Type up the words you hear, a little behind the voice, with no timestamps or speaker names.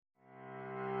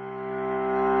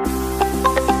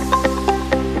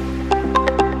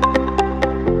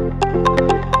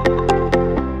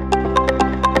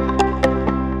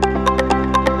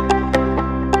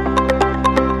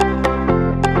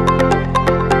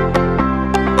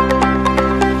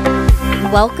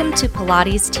Welcome to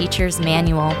Pilates Teacher's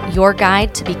Manual, your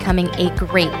guide to becoming a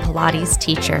great Pilates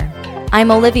teacher.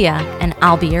 I'm Olivia, and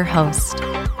I'll be your host.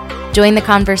 Join the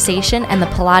conversation and the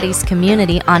Pilates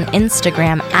community on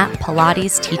Instagram at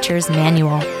Pilates Teacher's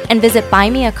Manual, and visit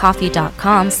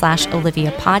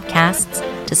buymeacoffee.com/Olivia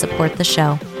Podcasts to support the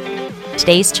show.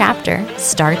 Today's chapter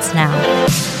starts now.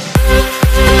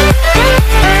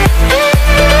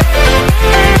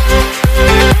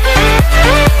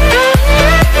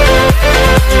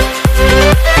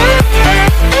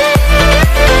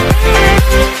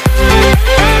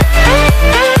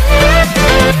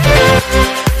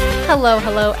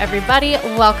 Hello, everybody.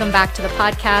 Welcome back to the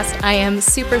podcast. I am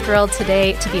super thrilled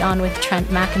today to be on with Trent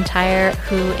McIntyre,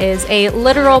 who is a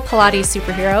literal Pilates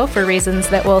superhero for reasons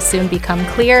that will soon become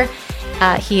clear.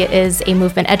 He is a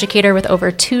movement educator with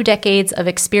over 2 decades of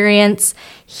experience.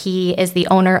 He is the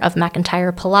owner of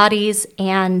McIntyre Pilates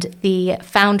and the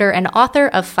founder and author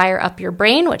of Fire Up Your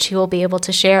Brain, which he will be able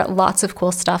to share lots of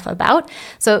cool stuff about.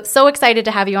 So excited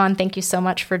to have you on. Thank you so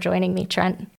much for joining me,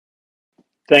 Trent.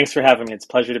 Thanks for having me. It's a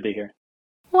pleasure to be here.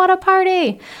 What a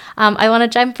party. I want to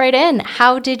jump right in.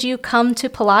 How did you come to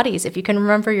Pilates? If you can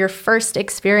remember your first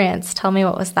experience, tell me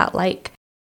what was that like?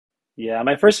 Yeah,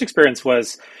 my first experience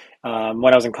was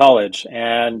when I was in college.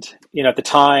 And, at the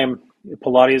time,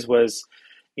 Pilates was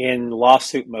in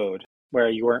lawsuit mode where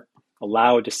you weren't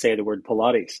allowed to say the word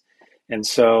Pilates. And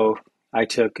so I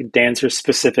took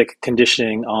dancer-specific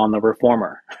conditioning on the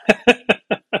reformer.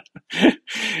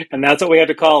 And that's what we had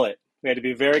to call it. We had to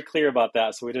be very clear about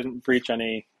that so we didn't breach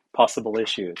any possible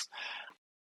issues.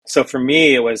 So for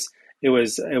me, it was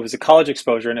a college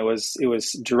exposure, and it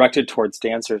was directed towards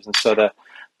dancers. And so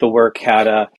the work had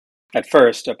at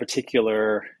first a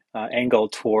particular angle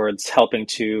towards helping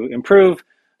to improve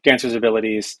dancers'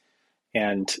 abilities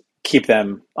and keep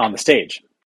them on the stage.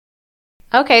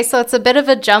 Okay, so it's a bit of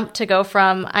a jump to go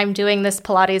from I'm doing this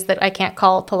Pilates that I can't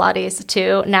call Pilates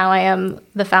to now I am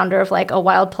the founder of like a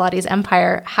wild Pilates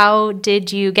empire. How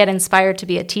did you get inspired to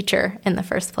be a teacher in the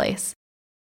first place?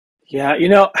 Yeah,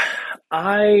 when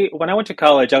I went to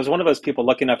college, I was one of those people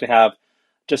lucky enough to have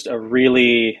just a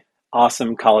really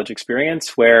awesome college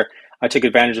experience where I took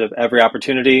advantage of every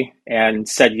opportunity and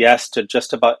said yes to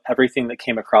just about everything that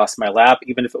came across my lap,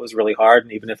 even if it was really hard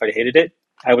and even if I hated it.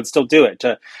 I would still do it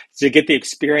to get the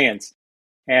experience.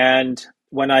 And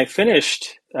when I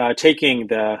finished taking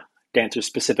the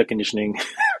dancer-specific conditioning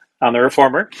on the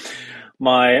reformer,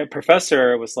 my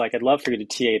professor was like, I'd love for you to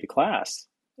TA the class.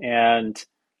 And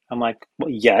I'm like, well,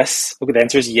 yes. Okay, the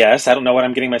answer is yes. I don't know what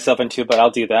I'm getting myself into, but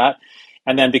I'll do that.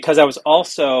 And then because I was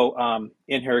also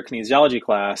in her kinesiology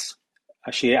class,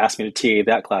 she asked me to TA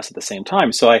that class at the same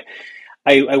time. So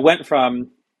I went from,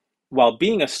 while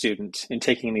being a student and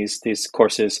taking these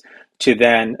courses, to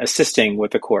then assisting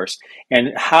with the course.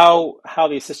 And how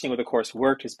the assisting with the course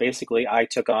worked is basically I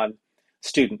took on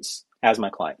students as my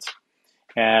clients.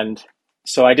 And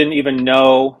so I didn't even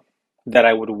know that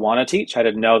I would want to teach. I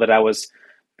didn't know that I was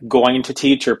going to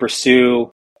teach or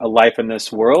pursue a life in this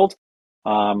world.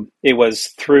 It was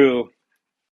through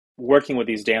working with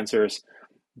these dancers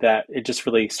that it just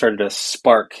really started to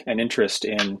spark an interest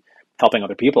in helping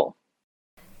other people.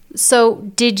 So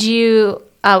did you,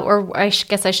 or I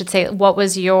guess I should say, what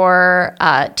was your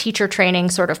teacher training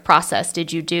sort of process?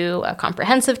 Did you do a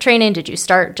comprehensive training? Did you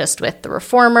start just with the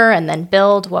reformer and then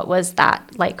build? What was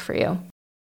that like for you?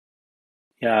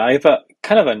 Yeah, I have a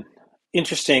kind of an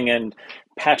interesting and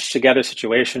patched together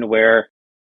situation where,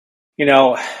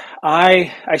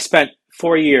 I spent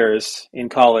 4 years in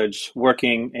college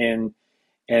working in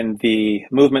the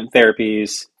movement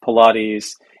therapies,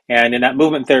 Pilates. And in that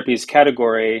movement therapies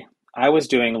category, I was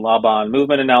doing Laban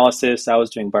movement analysis. I was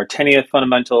doing Bartenia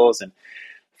fundamentals and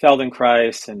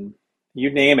Feldenkrais and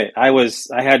you name it. I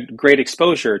had great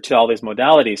exposure to all these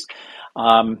modalities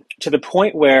to the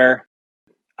point where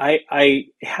I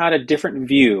had a different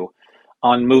view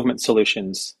on movement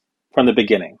solutions from the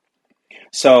beginning.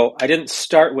 So I didn't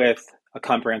start with a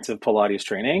comprehensive Pilates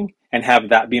training and have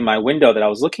that be my window that I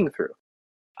was looking through.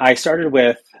 I started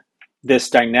with this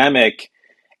dynamic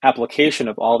application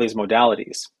of all these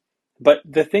modalities. But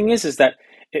the thing is that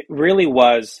it really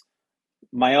was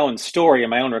my own story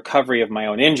and my own recovery of my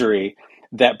own injury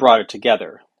that brought it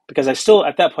together. Because I still,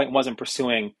 at that point, wasn't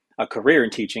pursuing a career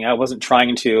in teaching. I wasn't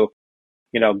trying to,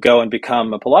 go and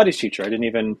become a Pilates teacher.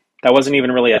 That wasn't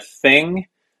even really a thing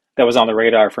that was on the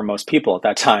radar for most people at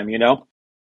that time,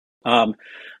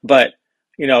 But,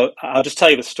 I'll just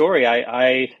tell you the story.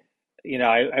 I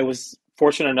was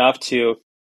fortunate enough to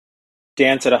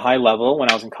dance at a high level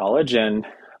when I was in college, and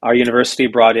our university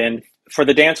brought in, for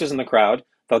the dancers in the crowd,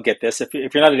 they'll get this. If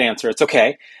you're not a dancer, it's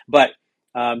okay. But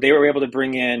they were able to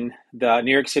bring in the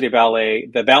New York City Ballet,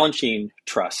 the Balanchine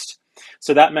Trust.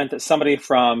 So that meant that somebody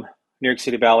from New York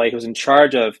City Ballet who was in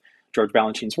charge of George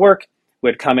Balanchine's work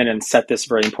would come in and set this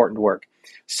very important work.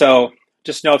 So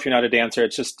just know if you're not a dancer,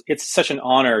 it's such an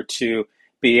honor to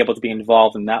be able to be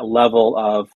involved in that level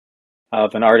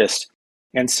of an artist.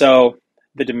 And so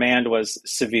the demand was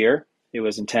severe, it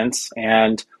was intense,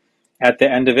 and at the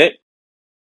end of it,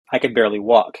 I could barely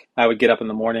walk. I would get up in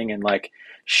the morning and like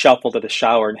shuffle to the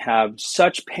shower and have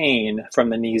such pain from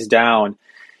the knees down.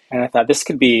 And I thought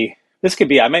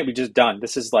I might be just done.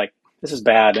 This is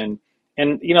bad. And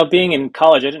being in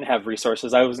college, I didn't have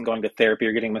resources. I wasn't going to therapy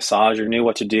or getting massage or knew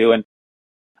what to do. And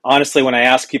honestly, when I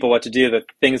asked people what to do, the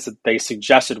things that they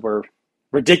suggested were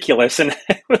ridiculous. And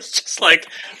it was just like,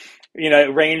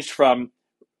 it ranged from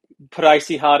put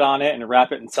icy hot on it and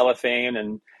wrap it in cellophane.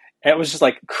 And it was just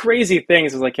like crazy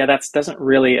things. It was like, yeah, that doesn't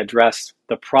really address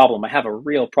the problem. I have a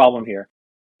real problem here.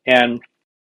 And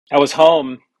I was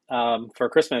home for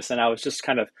Christmas, and I was just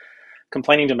kind of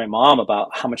complaining to my mom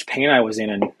about how much pain I was in,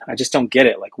 and I just don't get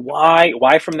it. Like,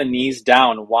 why from the knees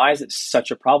down? Why is it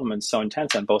such a problem and so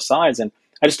intense on both sides? And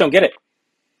I just don't get it.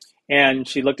 And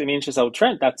she looked at me and she said, "Oh,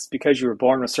 Trent, that's because you were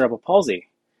born with cerebral palsy."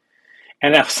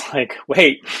 And I was like,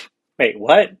 wait,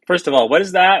 what? First of all, what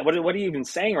is that? What are you even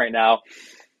saying right now?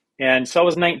 And so I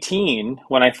was 19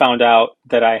 when I found out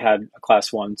that I had a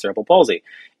class 1 cerebral palsy.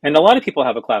 And a lot of people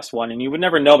have a class 1, and you would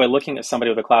never know by looking at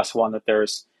somebody with a class 1 that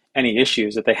there's any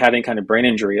issues, that they had any kind of brain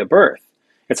injury at birth.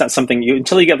 It's not something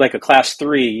until you get like a class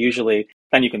 3, usually,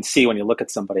 then you can see when you look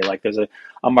at somebody, like there's a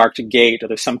marked gait or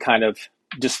there's some kind of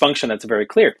dysfunction that's very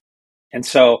clear. And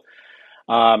so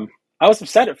I was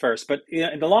upset at first, but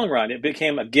in the long run, it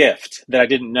became a gift that I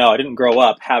didn't know. I didn't grow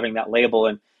up having that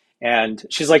label. And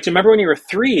she's like, "Do you remember when you were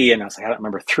 3?" And I was like, "I don't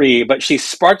remember 3." But she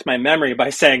sparked my memory by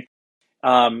saying,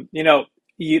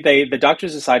 the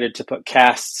doctors decided to put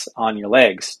casts on your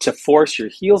legs to force your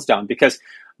heels down, because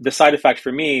the side effect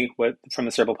for me from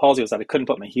the cerebral palsy was that I couldn't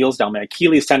put my heels down. My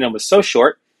Achilles tendon was so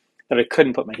short that I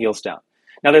couldn't put my heels down.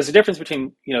 Now, there's a difference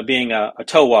between being a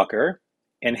toe walker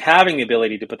and having the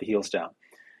ability to put the heels down.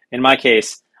 In my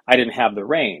case, I didn't have the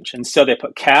range, and so they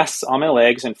put casts on my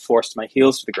legs and forced my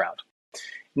heels to the ground.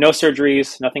 No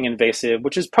surgeries, nothing invasive,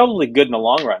 which is probably good in the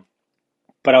long run.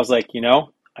 But I was like,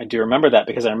 I do remember that,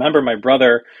 because I remember my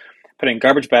brother putting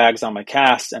garbage bags on my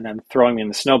casts and then throwing me in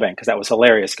the snowbank, because that was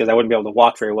hilarious, because I wouldn't be able to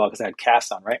walk very well because I had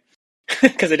casts on, right?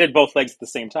 Because I did both legs at the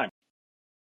same time.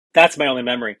 That's my only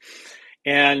memory.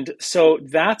 And so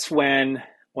that's when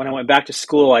I went back to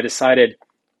school, I decided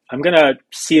I'm going to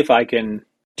see if I can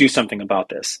do something about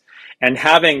this. And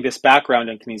having this background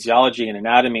in kinesiology and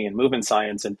anatomy and movement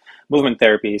science and movement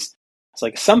therapies, it's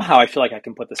like somehow I feel like I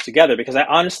can put this together, because I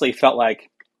honestly felt like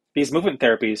these movement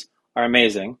therapies are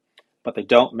amazing, but they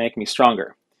don't make me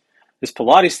stronger. This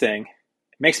Pilates thing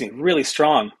makes me really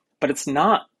strong, but it's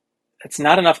not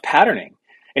enough patterning.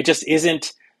 It just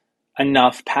isn't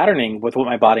enough patterning with what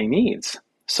my body needs.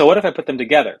 So what if I put them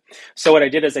together? So what I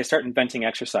did is I started inventing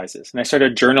exercises, and I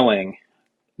started journaling,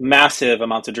 massive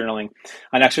amounts of journaling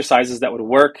on exercises that would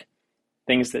work,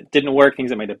 things that didn't work, things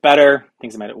that made it better,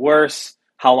 things that made it worse,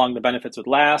 how long the benefits would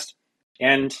last.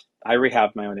 And I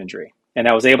rehabbed my own injury. And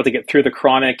I was able to get through the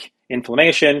chronic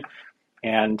inflammation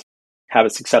and have a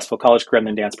successful college career and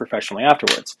then dance professionally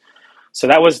afterwards. So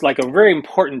that was like a very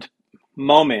important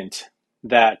moment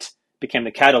that became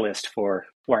the catalyst for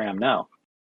where I am now.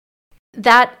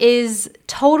 That is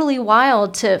totally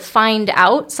wild to find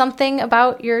out something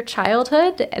about your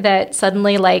childhood that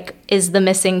suddenly is the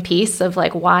missing piece of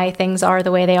why things are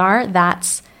the way they are.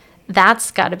 That's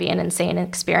got to be an insane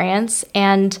experience.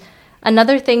 And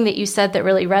another thing that you said that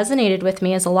really resonated with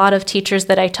me is a lot of teachers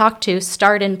that I talk to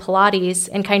start in Pilates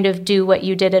and kind of do what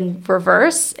you did in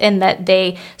reverse, in that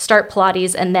they start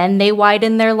Pilates and then they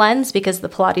widen their lens, because the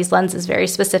Pilates lens is very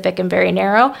specific and very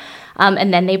narrow.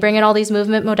 And then they bring in all these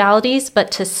movement modalities.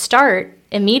 But to start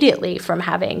immediately from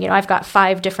having, I've got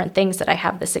 5 different things that I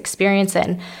have this experience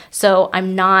in. So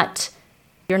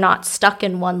you're not stuck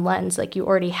in one lens. You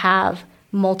already have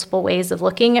multiple ways of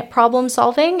looking at problem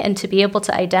solving, and to be able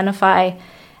to identify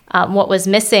what was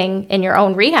missing in your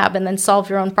own rehab and then solve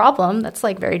your own problem. That's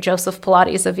very Joseph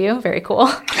Pilates of you. Very cool.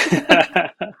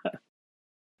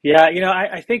 Yeah.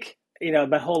 I think,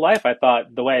 my whole life, I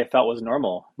thought the way I felt was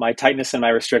normal. My tightness and my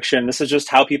restriction, this is just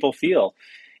how people feel.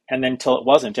 And then till it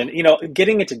wasn't. And,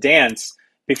 getting into dance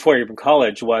before even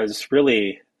college was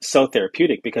really so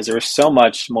therapeutic, because there was so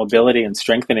much mobility and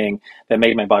strengthening that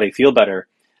made my body feel better.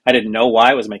 I didn't know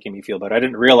why it was making me feel better. I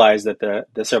didn't realize that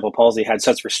the cerebral palsy had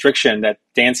such restriction that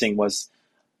dancing was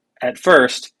at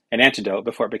first an antidote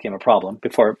before it became a problem,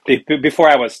 before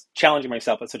I was challenging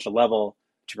myself at such a level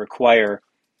to require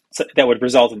that would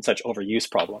result in such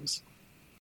overuse problems.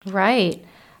 Right.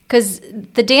 Because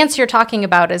the dance you're talking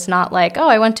about is not like, oh,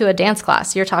 I went to a dance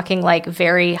class. You're talking like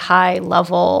very high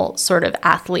level sort of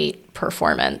athlete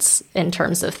performance in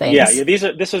terms of things. Yeah.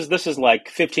 This is like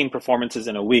 15 performances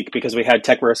in a week because we had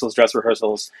tech rehearsals, dress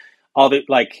rehearsals, all the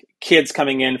like kids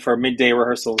coming in for midday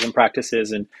rehearsals and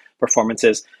practices and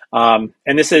performances. And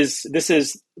this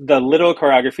is the little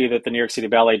choreography that the New York City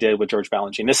Ballet did with George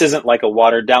Balanchine. This isn't like a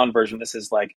watered down version. This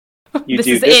is like you this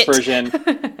do is this it.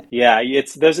 version. Yeah,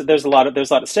 there's a lot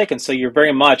at stake, and so you're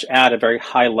very much at a very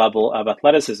high level of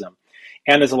athleticism,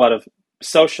 and there's a lot of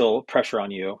social pressure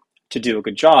on you to do a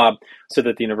good job so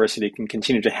that the university can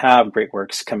continue to have great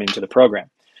works come into the program.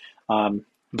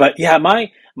 But yeah,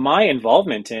 my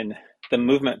involvement in the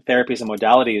movement therapies and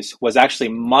modalities was actually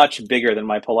much bigger than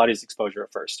my Pilates exposure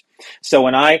at first. So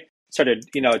when I started,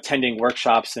 attending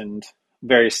workshops and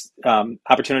various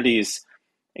opportunities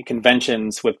and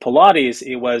conventions with Pilates,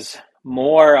 it was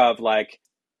more of like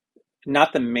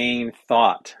not the main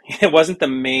thought. It wasn't the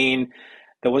main.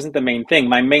 That wasn't the main thing.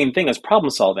 My main thing is problem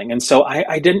solving, and so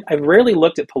I rarely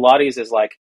looked at Pilates as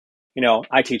like,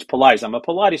 I teach Pilates. I'm a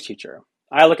Pilates teacher.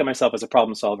 I look at myself as a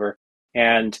problem solver,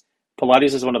 and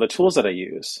Pilates is one of the tools that I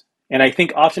use. And I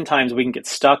think oftentimes we can get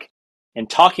stuck in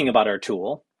talking about our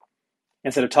tool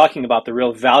instead of talking about the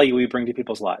real value we bring to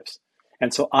people's lives.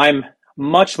 And so I'm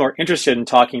much more interested in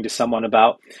talking to someone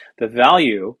about the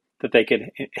value that they could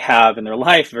have in their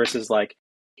life versus like,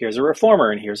 here's a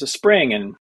reformer and here's a spring.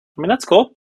 And I mean, that's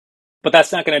cool, but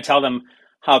that's not going to tell them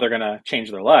how they're going to change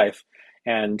their life.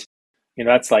 And,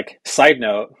 that's like side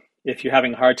note. If you're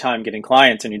having a hard time getting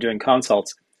clients and you're doing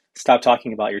consults, stop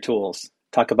talking about your tools.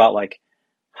 Talk about like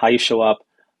how you show up,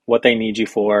 what they need you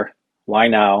for, why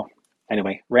now.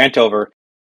 Anyway, rant over.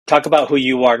 Talk about who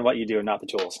you are and what you do and not the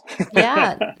tools.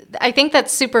 Yeah, I think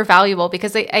that's super valuable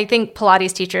because I think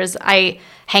Pilates teachers, I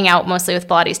hang out mostly with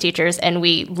Pilates teachers and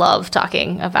we love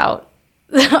talking about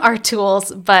our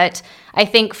tools. But I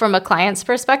think from a client's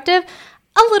perspective,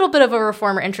 a little bit of a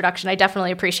reformer introduction I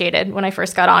definitely appreciated when I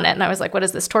first got on it. And I was like, what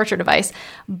is this torture device?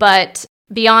 But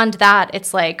beyond that,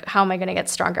 it's like, how am I going to get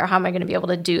stronger? How am I going to be able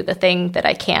to do the thing that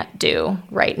I can't do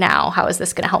right now? How is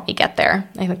this going to help me get there?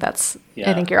 I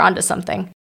think you're onto something.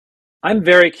 I'm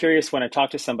very curious when I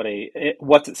talk to somebody,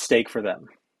 what's at stake for them?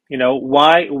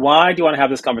 Why do you want to have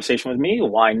this conversation with me?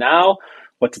 Why now?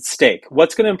 What's at stake?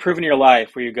 What's going to improve in your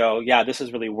life where you go, yeah, this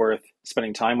is really worth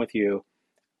spending time with you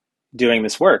doing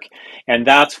this work? And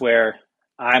that's where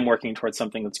I'm working towards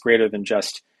something that's greater than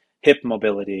just hip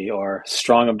mobility or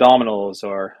strong abdominals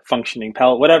or functioning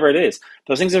pellet, whatever it is.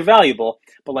 Those things are valuable,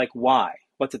 but like, why?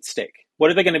 What's at stake? What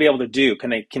are they going to be able to do?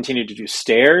 Can they continue to do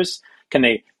stairs? Can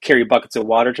they carry buckets of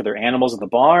water to their animals in the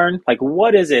barn? Like,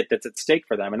 what is it that's at stake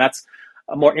for them? And that's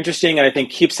more interesting, and I think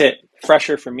keeps it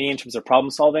fresher for me in terms of problem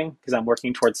solving, because I'm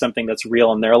working towards something that's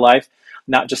real in their life,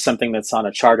 not just something that's on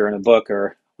a chart or in a book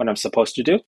or what I'm supposed to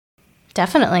do.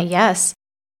 Definitely, yes.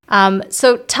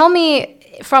 So tell me,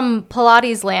 from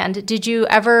Pilates land, did you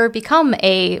ever become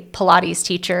a Pilates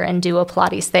teacher and do a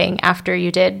Pilates thing after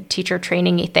you did teacher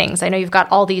training-y things? I know you've got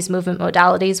all these movement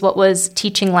modalities. What was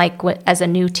teaching like as a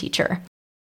new teacher?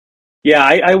 Yeah,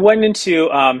 I went into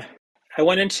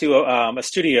a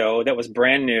studio that was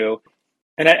brand new,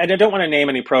 and I don't want to name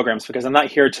any programs because I'm not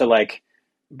here to like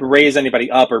raise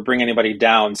anybody up or bring anybody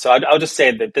down. So I'll just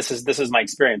say that this is my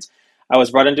experience. I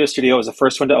was brought into a studio. It was the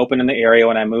first one to open in the area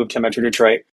when I moved to Metro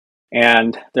Detroit.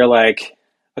 And they're like,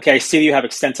 okay, I see you have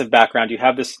extensive background. You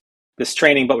have this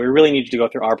training, but we really need you to go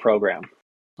through our program.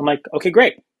 I'm like, okay,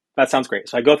 great. That sounds great.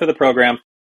 So I go through the program,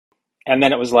 and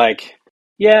then it was like,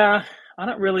 yeah, I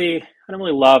don't really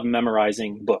love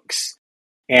memorizing books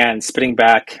and spitting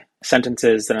back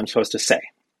sentences that I'm supposed to say.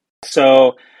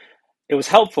 So it was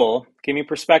helpful, gave me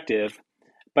perspective,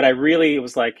 but it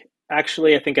was like,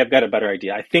 actually, I think I've got a better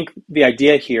idea. I think the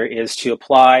idea here is to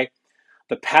apply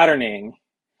the patterning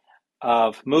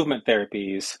of movement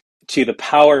therapies to the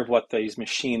power of what these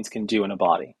machines can do in a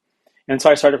body. And so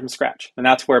I started from scratch. And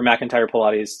that's where McIntyre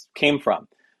Pilates came from.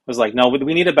 It was like, no,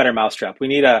 we need a better mousetrap. We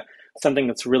need something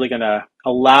that's really going to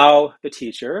allow the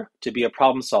teacher to be a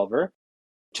problem solver,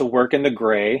 to work in the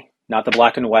gray, not the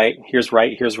black and white. Here's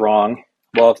right, here's wrong.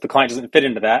 Well, if the client doesn't fit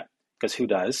into that, because who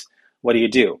does, what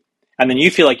do? And then you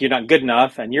feel like you're not good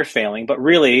enough and you're failing. But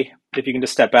really, if you can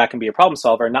just step back and be a problem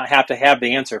solver and not have to have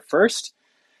the answer first,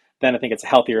 then I think it's a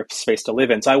healthier space to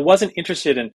live in. So I wasn't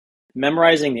interested in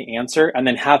memorizing the answer and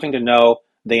then having to know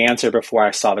the answer before I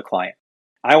saw the client.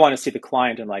 I want to see the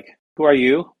client and like, who are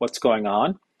you? What's going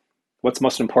on? What's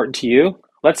most important to you?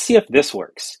 let's see if this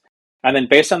works. And then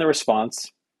based on the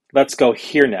response, let's go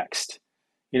here next.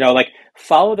 Like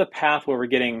follow the path where we're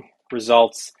getting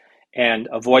results and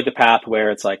avoid the path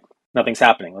where it's like nothing's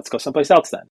happening. Let's go someplace else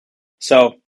then.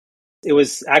 So it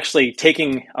was actually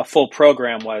taking a full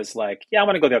program was like, yeah, I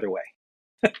want to go the other way.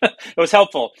 It was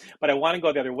helpful, but I want to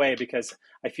go the other way because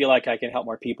I feel like I can help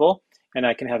more people and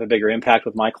I can have a bigger impact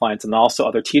with my clients and also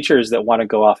other teachers that want to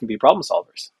go off and be problem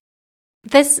solvers.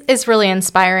 This is really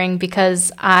inspiring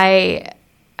because I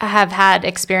have had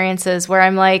experiences where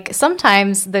I'm like,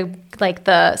 sometimes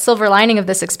the silver lining of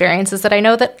this experience is that I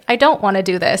know that I don't want to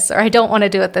do this or I don't want to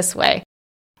do it this way.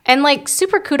 And like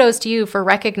super kudos to you for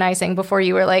recognizing before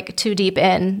you were like too deep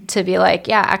in to be like,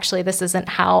 yeah, actually, this isn't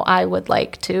how I would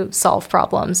like to solve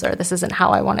problems or this isn't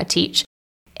how I want to teach.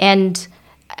 And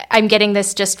I'm getting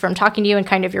this just from talking to you and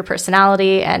kind of your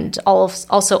personality and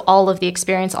also all of the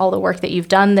experience, all the work that you've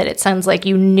done, that it sounds like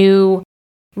you knew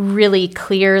really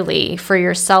clearly for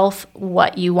yourself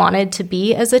what you wanted to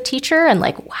be as a teacher and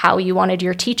like how you wanted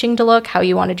your teaching to look, how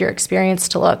you wanted your experience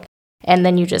to look. And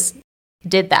then you just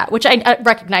did that, which I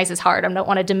recognize is hard. I don't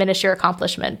want to diminish your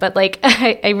accomplishment, but like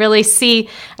I really see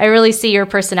your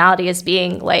personality as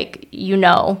being like, you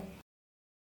know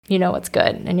what's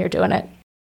good and you're doing it.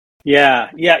 Yeah.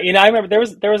 I remember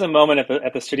there was a moment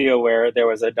at the studio where there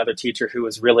was another teacher who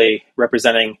was really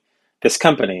representing this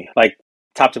company, like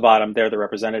top to bottom. They're the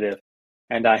representative,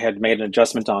 and I had made an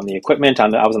adjustment on the equipment. I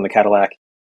was on the Cadillac,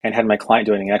 and had my client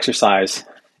doing an exercise,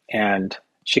 and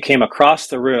she came across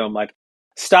the room like,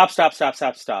 Stop.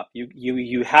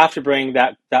 You have to bring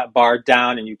that bar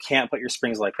down and you can't put your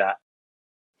springs like that.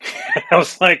 I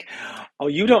was like, oh,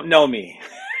 you don't know me.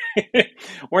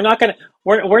 we're not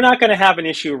gonna have an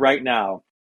issue right now,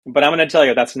 but I'm gonna tell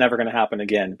you that's never gonna happen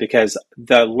again, because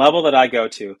the level that I go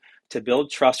to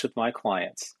build trust with my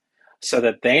clients so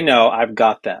that they know I've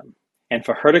got them, and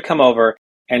for her to come over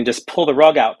and just pull the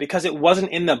rug out because it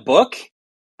wasn't in the book,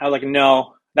 I was like,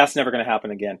 no, that's never gonna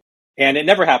happen again. And it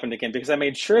never happened again because I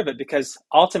made sure of it, because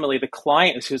ultimately the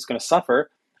client is who's going to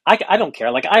suffer. I don't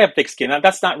care. Like, I have thick skin.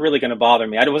 That's not really going to bother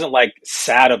me. I wasn't like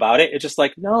sad about it. It's just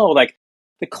like, no, like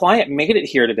the client made it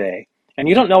here today. And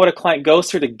you don't know what a client goes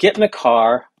through to get in the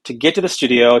car, to get to the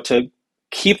studio, to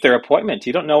keep their appointment.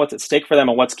 You don't know what's at stake for them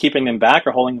and what's keeping them back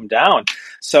or holding them down.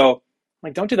 So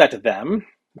like, don't do that to them.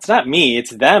 It's not me.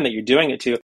 It's them that you're doing it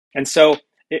to. And so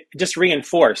it just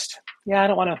reinforced, yeah, I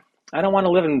don't want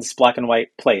to live in this black and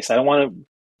white place. I don't want to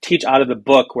teach out of the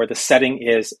book where the setting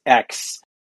is X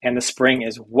and the spring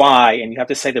is Y, and you have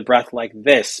to say the breath like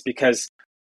this, because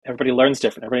everybody learns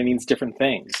different. Everybody needs different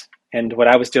things. And what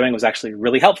I was doing was actually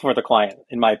really helpful for the client,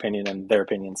 in my opinion and their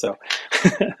opinion. So,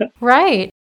 right.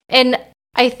 And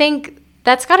I think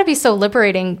that's got to be so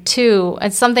liberating too.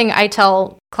 It's something I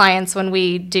tell clients when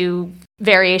we do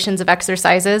variations of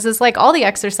exercises is like, all the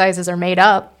exercises are made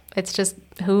up. It's just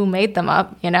who made them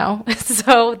up,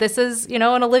 So this is, an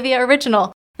Olivia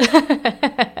original.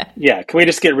 Yeah. Can we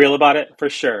just get real about it? For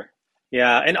sure.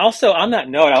 Yeah. And also on that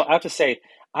note, I'll have to say,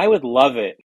 I would love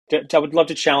it. I would love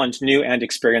to challenge new and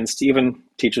experienced, even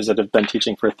teachers that have been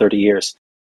teaching for 30 years,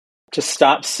 to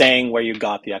stop saying where you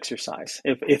got the exercise.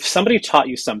 If somebody taught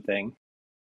you something,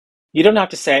 you don't have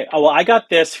to say, oh, well, I got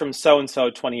this from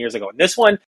so-and-so 20 years ago. This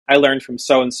one I learned from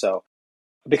so-and-so.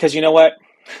 Because you know what?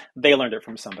 They learned it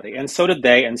from somebody, and so did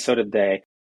they, and so did they.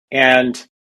 And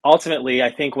ultimately,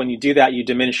 I think when you do that, you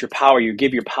diminish your power, you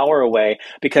give your power away,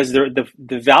 because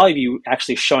the value of you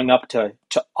actually showing up to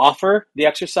offer the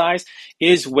exercise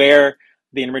is where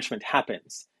the enrichment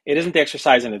happens. It isn't the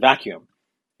exercise in a vacuum.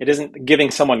 It isn't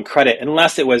giving someone credit,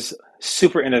 unless it was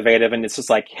super innovative and it's just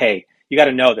like, hey, you got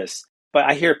to know this. But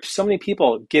I hear so many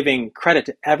people giving credit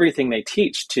to everything they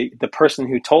teach to the person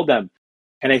who told them.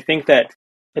 And I think that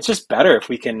it's just better if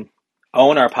we can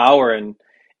own our power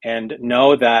and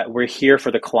know that we're here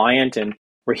for the client and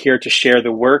we're here to share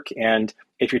the work. And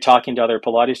if you're talking to other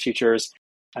Pilates teachers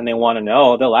and they want to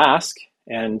know, they'll ask.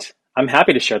 And I'm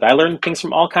happy to share that. I learn things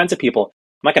from all kinds of people.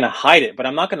 I'm not going to hide it, but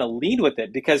I'm not going to lead with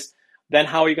it, because then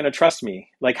how are you going to trust me?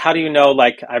 Like, how do you know,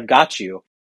 like, I've got you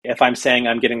if I'm saying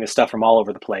I'm getting this stuff from all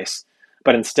over the place?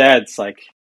 But instead, it's like,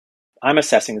 I'm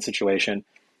assessing the situation.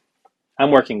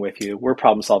 I'm working with you. We're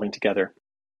problem solving together.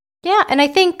 Yeah. And I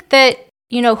think that,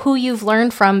 who you've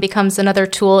learned from becomes another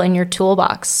tool in your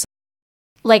toolbox.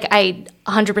 Like, I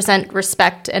 100%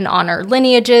 respect and honor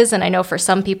lineages. And I know for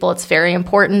some people, it's very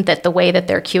important that the way that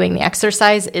they're cueing the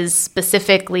exercise is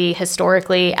specifically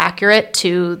historically accurate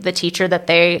to the teacher that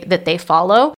they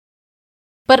follow.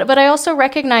 But I also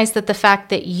recognize that the fact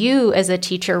that you as a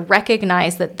teacher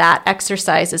recognize that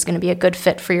exercise is going to be a good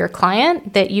fit for your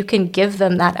client, that you can give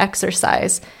them that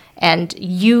exercise and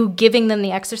you giving them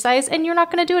the exercise, and you're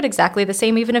not going to do it exactly the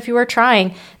same, even if you were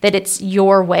trying, that it's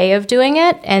your way of doing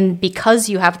it. And because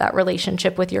you have that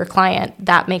relationship with your client,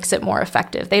 that makes it more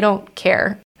effective. They don't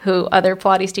care who other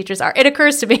Pilates teachers are. It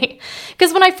occurs to me,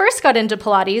 because when I first got into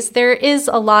Pilates, there is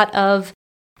a lot of,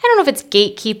 I don't know if it's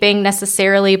gatekeeping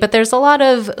necessarily, but there's a lot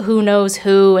of who knows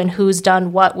who and who's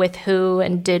done what with who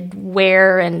and did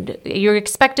where. And you're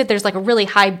expected, there's like a really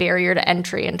high barrier to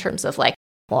entry in terms of like,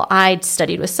 well, I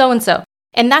studied with so-and-so.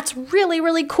 And that's really,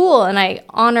 really cool. And I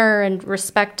honor and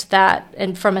respect that.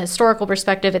 And from a historical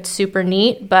perspective, it's super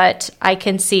neat. But I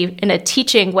can see in a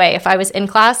teaching way, if I was in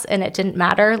class and it didn't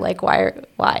matter, like,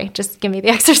 why? Just give me the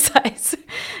exercise.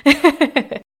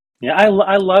 Yeah,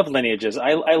 I love lineages.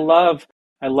 I love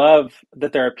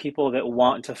that there are people that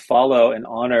want to follow and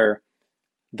honor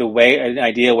the way an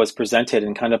idea was presented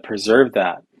and kind of preserve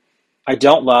that. I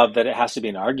don't love that it has to be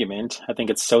an argument. I think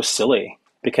it's so silly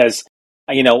because,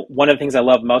 one of the things I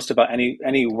love most about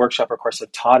any workshop or course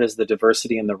I've taught is the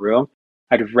diversity in the room.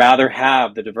 I'd rather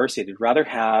have the diversity. I'd rather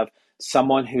have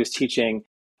someone who's teaching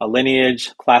a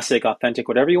lineage, classic, authentic,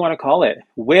 whatever you want to call it,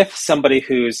 with somebody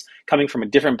who's coming from a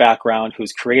different background,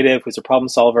 who's creative, who's a problem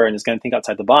solver, and is going to think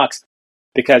outside the box,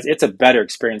 because it's a better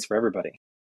experience for everybody.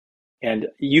 And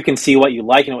you can see what you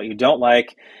like and what you don't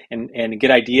like and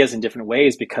get ideas in different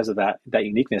ways because of that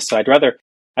uniqueness. So I'd rather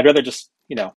just,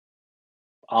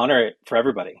 honor it for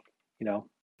everybody,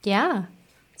 Yeah.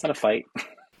 It's not a fight.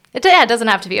 It doesn't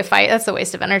have to be a fight. That's a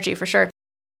waste of energy for sure.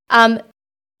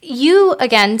 You,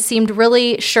 again, seemed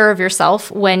really sure of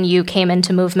yourself when you came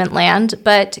into Movement Land,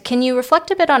 but can you reflect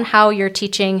a bit on how your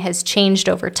teaching has changed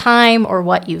over time or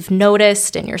what you've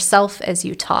noticed in yourself as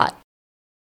you taught?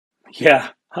 Yeah.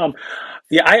 I don't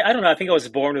know. I think I was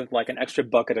born with like an extra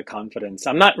bucket of confidence.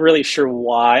 I'm not really sure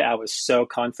why I was so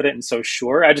confident and so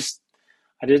sure. I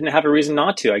didn't have a reason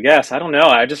not to, I guess. I don't know.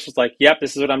 I just was like, yep,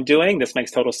 this is what I'm doing. This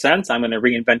makes total sense. I'm going to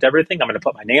reinvent everything. I'm going to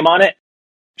put my name on it.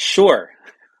 Sure.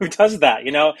 Who does that,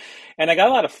 And I got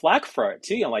a lot of flack for it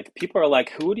too. Like people are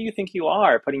like, who do you think you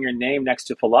are putting your name next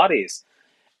to Pilates?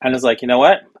 And I was like, you know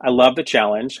what? I love the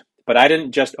challenge, but I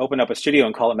didn't just open up a studio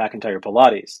and call it McIntyre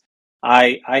Pilates.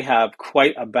 I have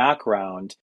quite a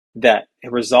background that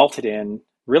resulted in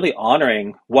really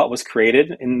honoring what was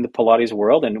created in the Pilates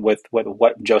world and with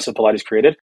what Joseph Pilates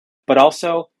created, but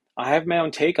also I have my own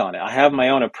take on it. I have my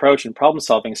own approach in problem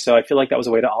solving. So I feel like that was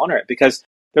a way to honor it because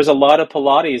there's a lot of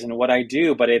Pilates in what I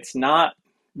do, but it's not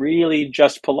really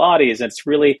just Pilates. It's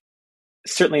really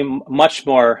certainly much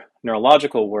more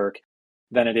neurological work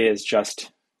than it is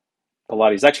just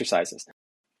Pilates exercises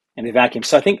in a vacuum.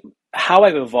 So I think how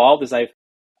I've evolved is I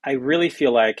really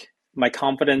feel like my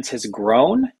confidence has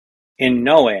grown in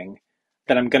knowing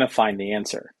that I'm going to find the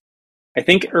answer. I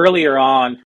think earlier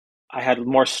on, I had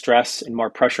more stress and more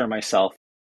pressure on myself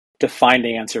to find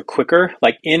the answer quicker.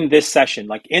 Like in this session,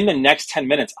 like in the next 10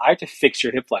 minutes, I have to fix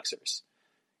your hip flexors,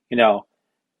 and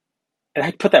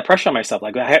I put that pressure on myself.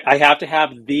 Like I have to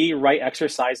have the right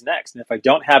exercise next. And if I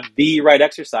don't have the right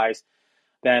exercise,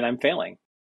 then I'm failing.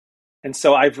 And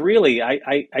so I've really,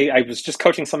 I was just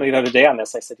coaching somebody the other day on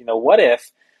this. I said, what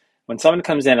if when someone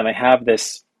comes in and they have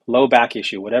this low back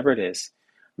issue, whatever it is,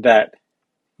 that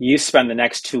you spend the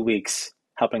next 2 weeks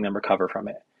helping them recover from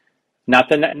it? Not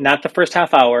the first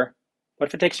half hour. What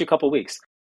if it takes you a couple of weeks?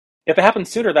 If it happens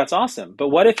sooner, that's awesome. But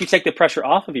what if you take the pressure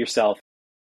off of yourself?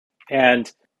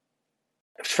 And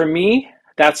for me,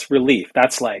 that's relief.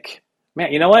 That's like,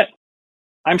 man, you know what?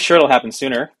 I'm sure it'll happen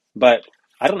sooner, but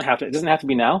it doesn't have to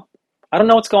be now. I don't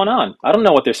know what's going on. I don't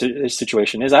know what their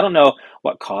situation is. I don't know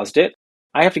what caused it.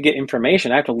 I have to get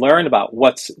information. I have to learn about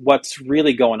what's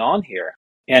really going on here.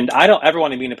 And I don't ever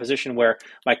want to be in a position where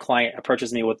my client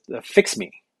approaches me with fix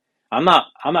me. I'm not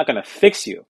going to fix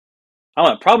you. I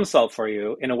want to problem solve for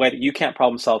you in a way that you can't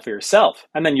problem solve for yourself.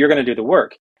 And then you're going to do the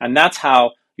work. And that's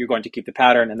how you're going to keep the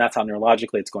pattern. And that's how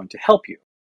neurologically it's going to help you.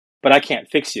 But I can't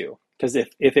fix you, because if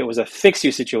it was a fix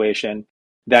you situation,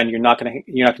 then you're not going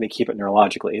to keep it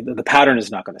neurologically. The pattern is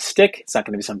not going to stick. It's not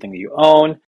going to be something that you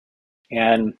own.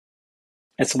 And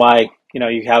it's why,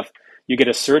 you get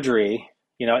a surgery,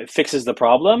 it fixes the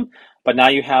problem, but now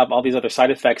you have all these other side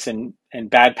effects and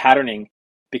bad patterning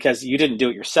because you didn't do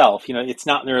it yourself. It's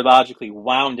not neurologically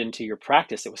wound into your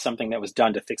practice. It was something that was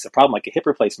done to fix a problem, like a hip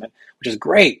replacement, which is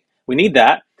great. We need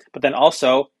that. But then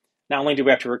also, not only do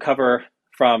we have to recover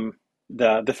from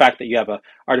the fact that you have an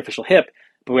artificial hip,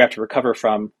 but we have to recover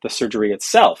from the surgery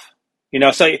itself.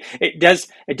 So it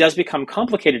does become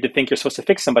complicated to think you're supposed to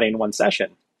fix somebody in one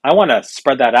session. I want to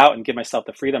spread that out and give myself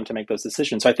the freedom to make those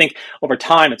decisions. So I think over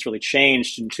time, it's really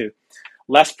changed into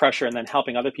less pressure and then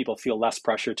helping other people feel less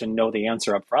pressure to know the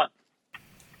answer up front.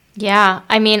 Yeah.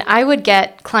 I mean, I would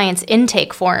get clients'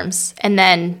 intake forms and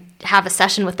then have a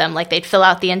session with them. Like they'd fill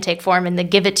out the intake form and then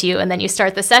give it to you. And then you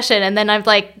start the session. And then I've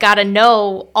like got to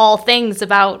know all things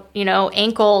about,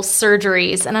 ankle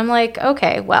surgeries. And I'm like,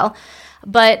 okay, well,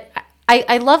 but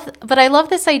I love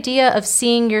this idea of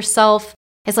seeing yourself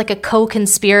as like a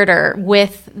co-conspirator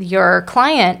with your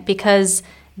client, because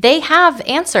they have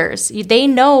answers. They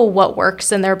know what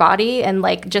works in their body. And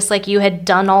like, just like you had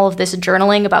done all of this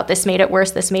journaling about this made it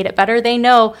worse, this made it better. They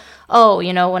know, oh,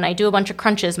 when I do a bunch of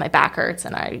crunches, my back hurts.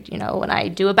 And when I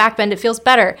do a back bend, it feels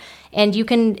better. And you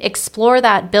can explore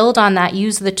that, build on that,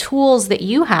 use the tools that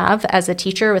you have as a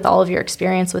teacher with all of your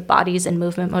experience with bodies and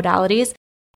movement modalities,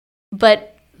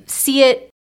 but see it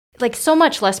like so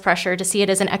much less pressure to see it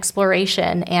as an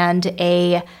exploration and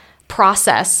a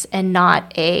process and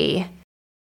not a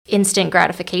instant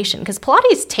gratification, because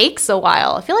Pilates takes a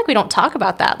while. I feel like we don't talk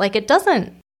about that. Like it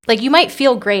doesn't, like you might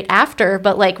feel great after,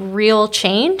 but like real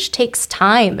change takes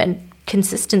time and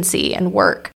consistency and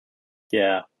work.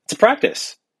 Yeah, it's a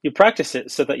practice. You practice it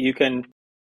so that you can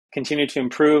continue to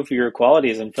improve your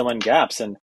qualities and fill in gaps.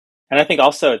 And I think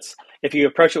also it's, if you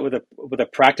approach it with a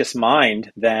practice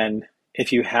mind, then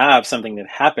if you have something that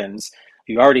happens,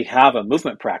 you already have a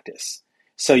movement practice.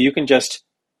 So you can just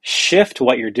shift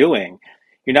what you're doing.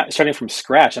 You're not starting from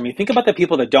scratch. I mean, think about the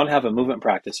people that don't have a movement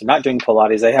practice. They're not doing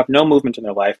Pilates. They have no movement in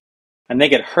their life and they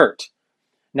get hurt.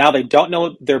 Now they don't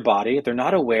know their body. They're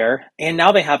not aware. And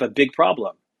now they have a big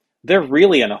problem. They're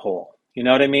really in a hole. You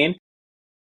know what I mean?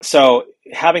 So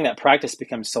having that practice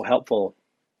becomes so helpful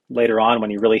later on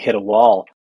when you really hit a wall.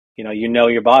 You know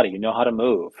your body, you know how to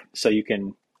move. So you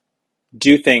can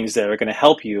do things that are going to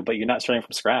help you, but you're not starting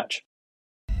from scratch.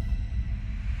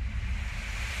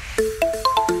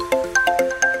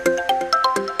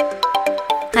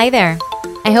 Hi there.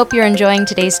 I hope you're enjoying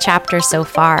today's chapter so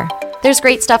far. There's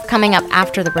great stuff coming up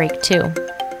after the break too.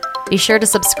 Be sure to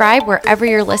subscribe wherever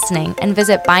you're listening and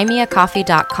visit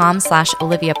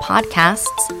buymeacoffee.com/Olivia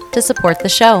Podcasts to support the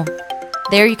show.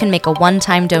 There you can make a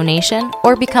one-time donation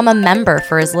or become a member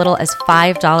for as little as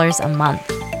 $5 a month.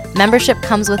 Membership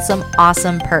comes with some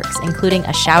awesome perks, including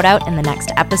a shout out in the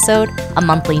next episode, a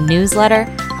monthly newsletter,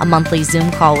 a monthly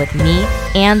Zoom call with me,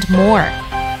 and more.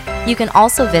 You can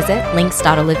also visit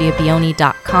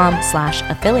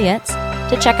links.oliviabioni.com/affiliates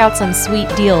to check out some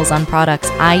sweet deals on products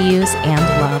I use and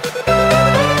love.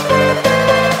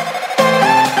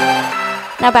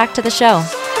 Now back to the show.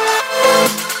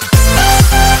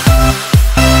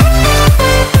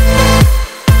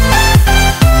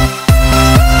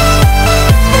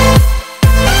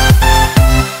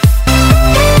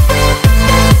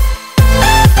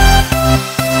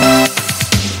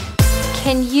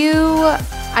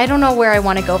 I don't know where I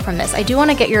want to go from this. I do want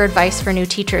to get your advice for new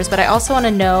teachers, but I also want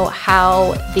to know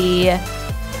how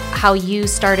you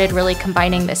started really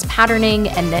combining this patterning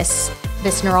and this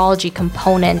neurology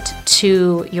component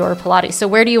to your Pilates. So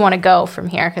where do you want to go from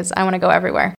here? Because I want to go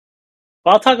everywhere.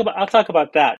 Well, I'll talk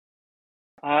about that.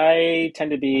 I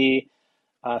tend to be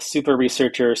a super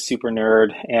researcher, super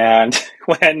nerd, and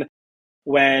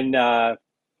when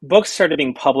books started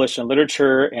being published and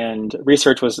literature and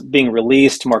research was being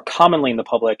released more commonly in the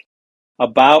public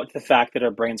about the fact that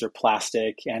our brains are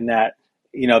plastic and that,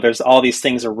 there's all these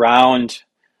things around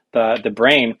the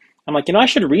brain, I'm like, I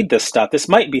should read this stuff. This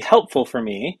might be helpful for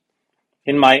me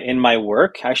in my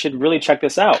work. I should really check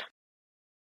this out.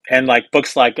 And like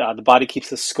books like The Body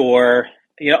Keeps the Score,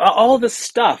 all of this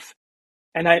stuff.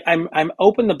 And I'm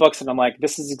open the books and I'm like,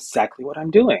 this is exactly what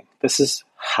I'm doing. This is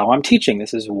how I'm teaching.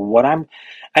 This is what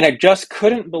and I just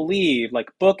couldn't believe, like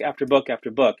book after book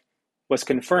after book was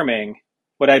confirming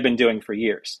what I'd been doing for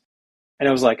years. And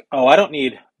it was like, oh, I don't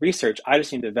need research. I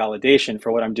just need the validation for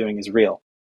what I'm doing is real.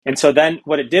 And so then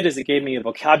what it did is it gave me a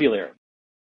vocabulary.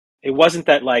 It wasn't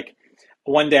that like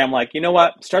one day I'm like, you know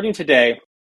what, starting today,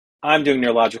 I'm doing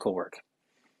neurological work.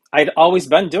 I'd always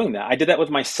been doing that. I did that with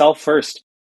myself first.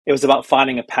 It was about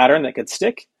finding a pattern that could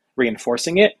stick,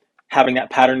 reinforcing it, having that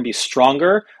pattern be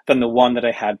stronger than the one that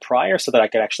I had prior so that I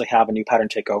could actually have a new pattern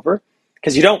take over.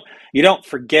 Because you don't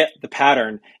forget the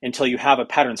pattern until you have a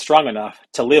pattern strong enough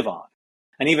to live on.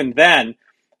 And even then,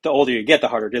 the older you get, the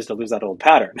harder it is to lose that old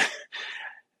pattern.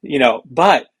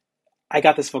 But I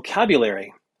got this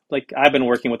vocabulary. Like I've been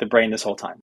working with the brain this whole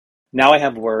time. Now I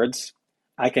have words.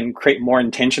 I can create more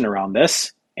intention around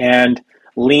this and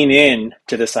lean in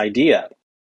to this idea.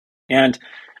 And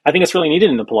I think it's really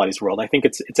needed in the Pilates world. I think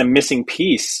it's a missing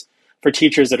piece for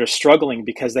teachers that are struggling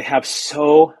because they have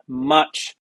so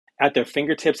much at their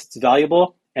fingertips. It's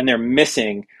valuable, and they're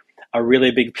missing a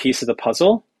really big piece of the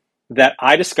puzzle that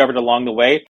I discovered along the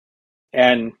way.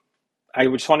 And I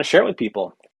just want to share it with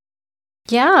people.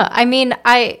 Yeah, I mean,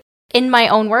 in my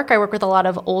own work, I work with a lot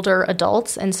of older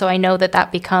adults, and so I know that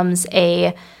that becomes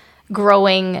a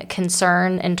growing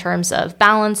concern in terms of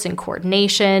balance and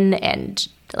coordination and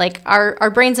like our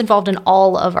brain's involved in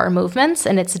all of our movements,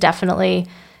 and it's definitely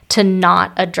to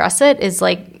not address it is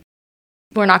like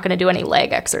we're not going to do any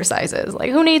leg exercises.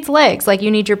 Like who needs legs? Like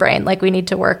you need your brain. Like we need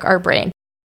to work our brain.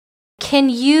 Can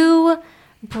you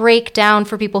break down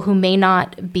for people who may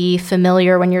not be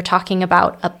familiar when you're talking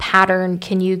about a pattern?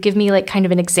 Can you give me like kind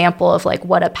of an example of like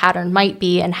what a pattern might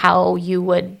be and how you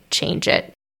would change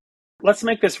it? Let's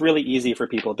make this really easy for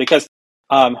people because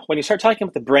when you start talking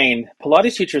about the brain,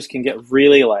 Pilates teachers can get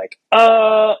really like,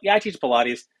 yeah, I teach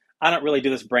Pilates. I don't really do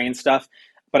this brain stuff.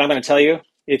 But I'm going to tell you,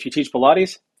 if you teach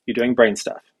Pilates, you're doing brain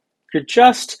stuff. You're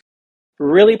just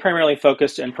really primarily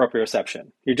focused in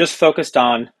proprioception. You're just focused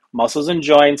on muscles and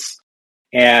joints,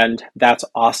 and that's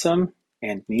awesome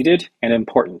and needed and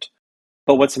important.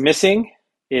 But what's missing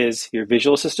is your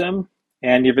visual system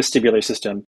and your vestibular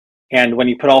system. And when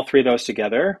you put all three of those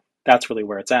together, that's really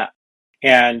where it's at.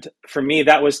 And for me,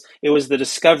 it was the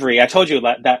discovery. I told you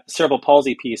that cerebral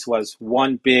palsy piece was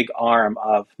one big arm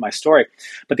of my story.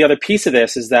 But the other piece of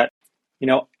this is that,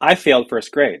 I failed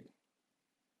first grade.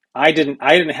 I didn't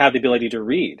have the ability to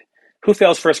read. Who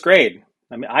fails first grade?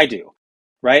 I mean, I do,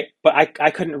 right? But I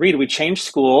couldn't read. We changed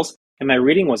schools and my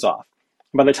reading was off.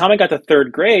 By the time I got to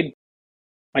third grade,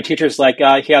 my teacher's like,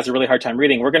 he has a really hard time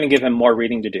reading. We're going to give him more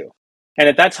reading to do. And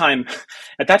at that time,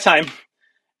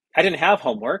 I didn't have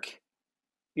homework.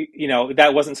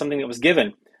 That wasn't something that was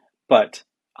given. But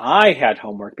I had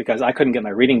homework because I couldn't get my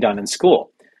reading done in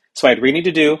school. So I had reading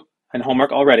to do and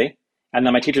homework already. And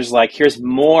then my teacher's like, here's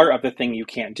more of the thing you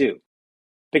can't do.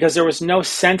 Because there was no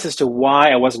sense as to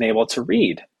why I wasn't able to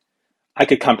read. I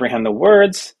could comprehend the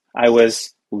words. I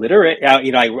was literate.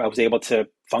 I was able to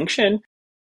function.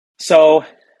 So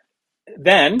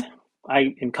then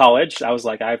in college, I was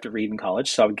like, I have to read in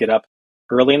college. So I would get up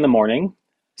early in the morning,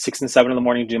 6 and 7 in the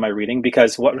morning to do my reading.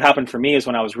 Because what happened for me is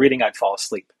when I was reading, I'd fall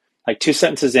asleep. Like 2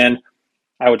 sentences in,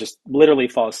 I would just literally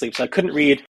fall asleep. So I couldn't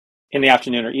read in the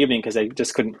afternoon or evening because I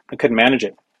couldn't manage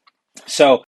it.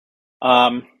 So,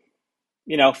 I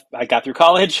got through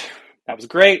college. That was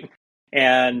great.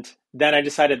 And then I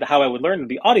decided how I would learn would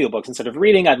be audiobooks. Instead of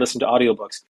reading, I'd listen to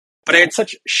audiobooks. But I had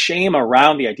such shame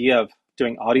around the idea of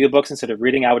doing audiobooks instead of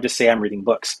reading. I would just say I'm reading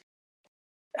books.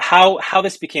 How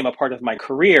this became a part of my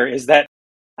career is that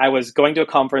I was going to a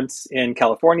conference in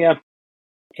California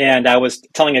and I was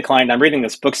telling a client I'm reading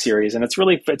this book series and it's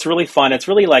really fun. It's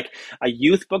really like a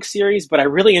youth book series, but I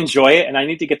really enjoy it and I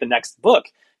need to get the next book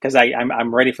because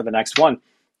I'm ready for the next one.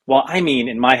 Well, I mean,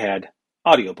 in my head,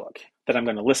 audiobook that I'm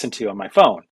going to listen to on my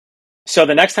phone. So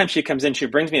the next time she comes in, she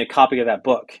brings me a copy of that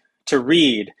book to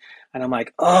read. And I'm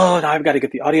like, oh, now I've got to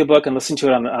get the audiobook and listen to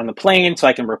it on the plane so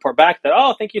I can report back that,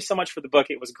 oh, thank you so much for the book.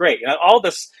 It was great. All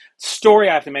this story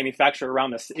I have to manufacture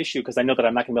around this issue because I know that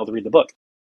I'm not going to be able to read the book.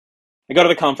 I go to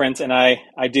the conference and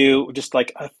I do just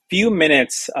like a few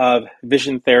minutes of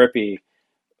vision therapy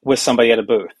with somebody at a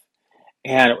booth.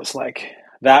 And it was like,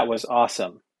 that was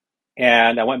awesome.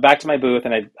 And I went back to my booth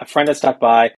and a friend had stopped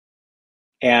by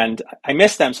and I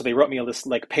missed them. So they wrote me this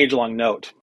like page-long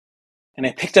note. And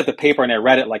I picked up the paper and I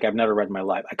read it like I've never read in my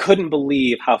life. I couldn't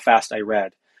believe how fast I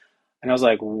read. And I was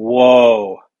like,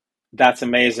 whoa, that's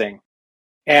amazing.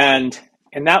 And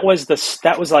that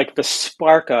was like the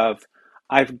spark of,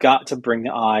 I've got to bring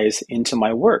the eyes into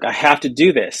my work. I have to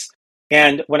do this.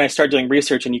 And when I started doing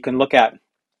research, and you can look at,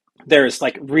 there's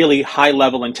like really high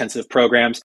level intensive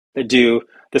programs that do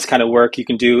this kind of work.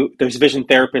 There's vision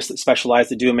therapists that specialize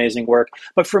that do amazing work.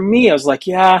 But for me, I was like,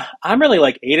 yeah, I'm really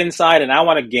like 8 inside and I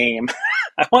want a game.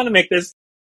 I want to make this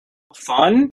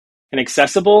fun and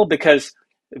accessible because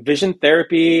vision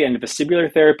therapy and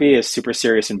vestibular therapy is super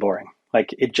serious and boring.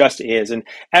 Like it just is. And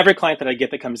every client that I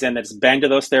get that comes in that's been to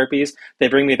those therapies, they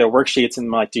bring me their worksheets and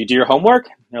I'm like, do you do your homework?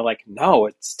 And they're like, no,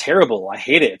 it's terrible. I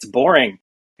hate it. It's boring.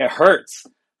 It hurts.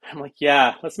 I'm like,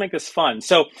 yeah, let's make this fun.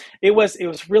 So it was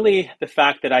really the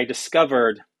fact that I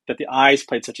discovered that the eyes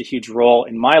played such a huge role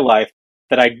in my life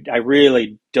that I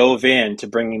really dove into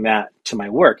bringing that to my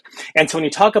work. And so when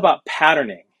you talk about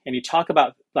patterning and you talk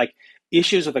about like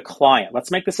issues with a client,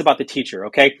 let's make this about the teacher,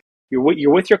 okay? You're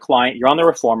with your client, you're on the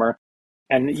reformer,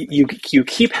 and you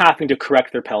keep having to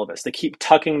correct their pelvis. They keep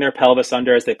tucking their pelvis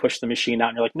under as they push the machine out.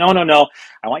 And you're like, no,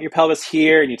 I want your pelvis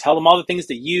here. And you tell them all the things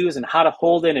to use and how to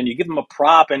hold it. And you give them a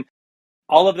prop and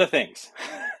all of the things.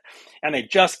 And they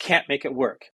just can't make it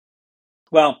work.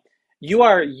 Well, you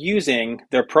are using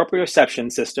their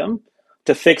proprioception system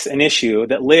to fix an issue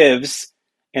that lives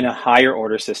in a higher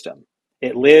order system.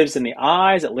 It lives in the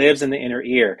eyes, it lives in the inner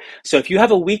ear. So if you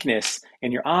have a weakness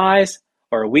in your eyes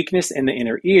or a weakness in the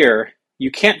inner ear,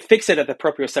 you can't fix it at the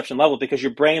proprioception level because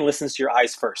your brain listens to your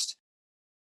eyes first.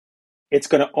 It's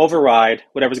going to override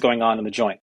whatever's going on in the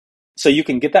joint. So you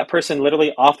can get that person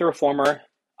literally off the reformer.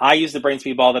 I use the brain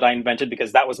speed ball that I invented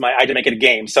because I had to make it a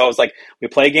game. So I was like, we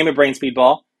play a game of brain speed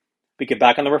ball, we get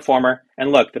back on the reformer,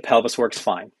 and look, the pelvis works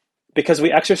fine. Because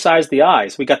we exercise the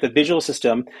eyes. We got the visual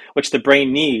system, which the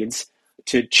brain needs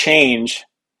to change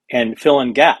and fill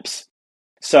in gaps.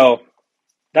 So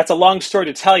that's a long story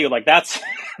to tell you. Like that's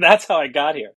how I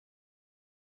got here.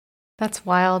 That's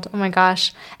wild. Oh my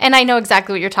gosh. And I know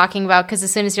exactly what you're talking about because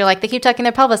as soon as you're like, they keep tucking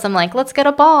their pelvis, I'm like, let's get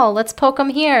a ball. Let's poke them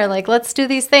here. Like, let's do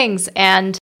these things.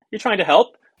 And you're trying to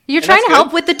help. You're trying to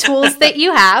help with the tools that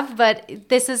you have, but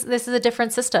this is a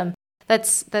different system.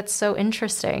 That's so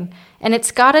interesting. And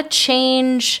it's got to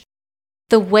change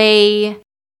the way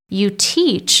you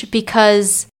teach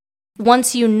because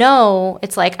once you know,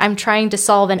 it's like I'm trying to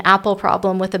solve an apple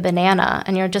problem with a banana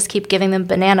and you just keep giving them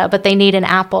banana, but they need an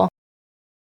apple.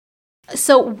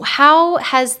 So how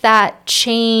has that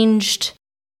changed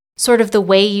sort of the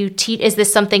way you teach? Is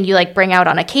this something you like bring out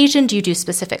on occasion? Do you do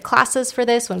specific classes for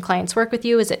this when clients work with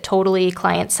you? Is it totally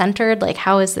client-centered? Like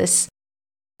how has this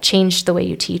changed the way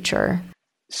you teach? Or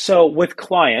so with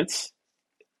clients,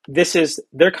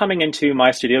 they're coming into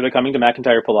my studio, they're coming to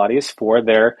McIntyre Pilates for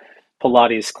their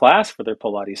Pilates class, for their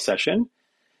Pilates session.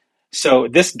 So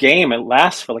this game, it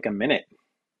lasts for like a minute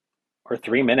or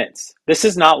 3 minutes. This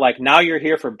is not like now you're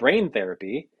here for brain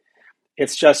therapy.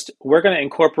 It's just we're going to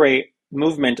incorporate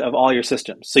movement of all your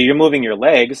systems. So you're moving your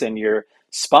legs and your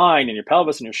spine and your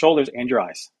pelvis and your shoulders and your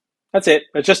eyes. That's it.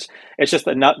 It's just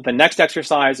the next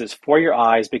exercise is for your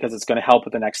eyes because it's going to help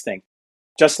with the next thing.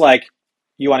 Just like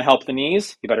you want to help the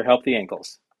knees, you better help the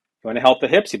ankles. You want to help the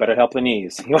hips, you better help the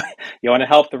knees. You want to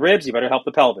help the ribs, you better help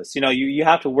the pelvis. You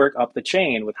have to work up the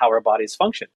chain with how our bodies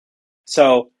function.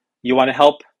 So you want to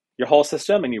help your whole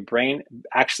system and your brain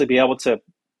actually be able to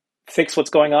fix what's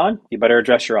going on, you better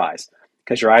address your eyes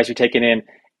because your eyes are taking in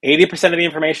 80% of the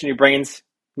information your brain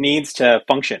needs to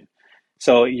function.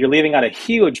 So you're leaving out a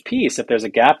huge piece if there's a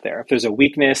gap there, if there's a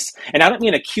weakness. And I don't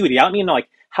mean acuity. I don't mean like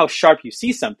how sharp you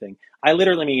see something. I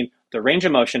literally mean the range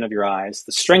of motion of your eyes,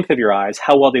 the strength of your eyes,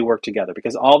 how well they work together,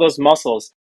 because all those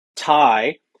muscles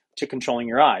tie to controlling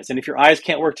your eyes. And if your eyes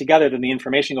can't work together, then the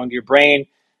information going to your brain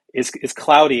is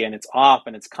cloudy and it's off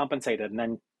and it's compensated. And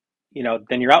then,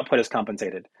 then your output is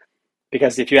compensated.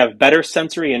 Because if you have better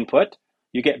sensory input,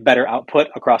 you get better output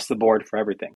across the board for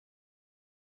everything.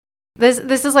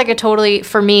 This is like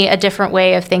for me, a different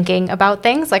way of thinking about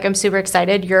things. Like I'm super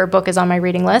excited. Your book is on my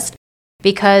reading list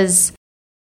because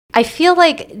I feel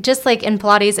like just like in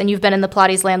Pilates, and you've been in the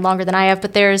Pilates land longer than I have,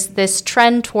 but there's this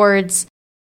trend towards,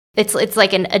 it's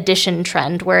like an addition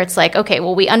trend where it's like, okay,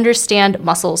 well, we understand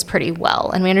muscles pretty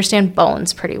well and we understand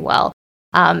bones pretty well.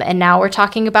 And now we're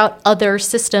talking about other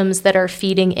systems that are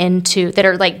that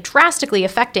are like drastically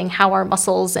affecting how our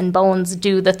muscles and bones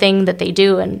do the thing that they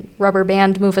do and rubber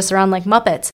band move us around like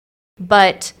Muppets.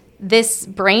 But this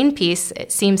brain piece,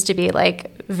 it seems to be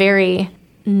like very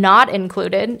not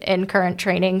included in current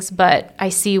trainings, but I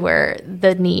see where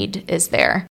the need is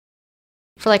there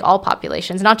for like all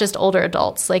populations, not just older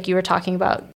adults. Like you were talking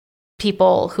about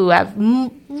people who have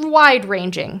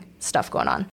wide-ranging stuff going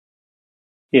on.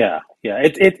 Yeah.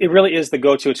 It really is the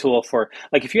go-to tool for,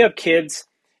 like, if you have kids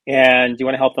and you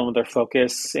want to help them with their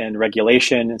focus and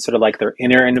regulation and sort of like their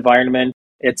inner environment,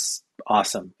 it's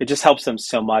awesome. It just helps them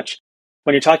so much.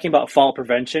 When you're talking about fall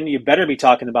prevention, you better be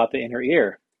talking about the inner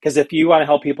ear. Because if you want to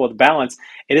help people with balance,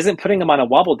 it isn't putting them on a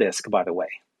wobble disc, by the way.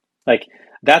 Like,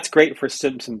 that's great for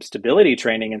some stability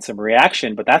training and some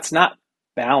reaction, but that's not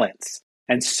balance.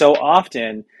 And so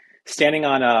often, standing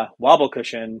on a wobble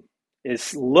cushion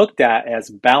is looked at as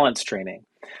balance training.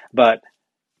 But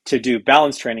to do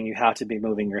balance training, you have to be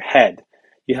moving your head.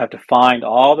 You have to find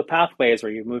all the pathways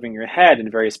where you're moving your head in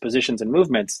various positions and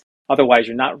movements. Otherwise,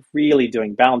 you're not really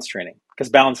doing balance training because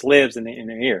balance lives in the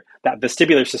inner ear. That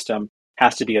vestibular system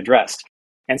has to be addressed.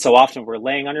 And so often we're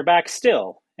laying on your back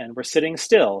still, and we're sitting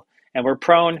still, and we're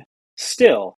prone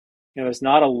still. There's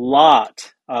not a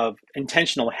lot of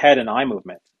intentional head and eye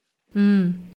movement.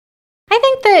 I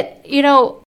think that,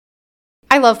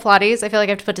 I love Pilates. I feel like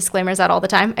I have to put disclaimers out all the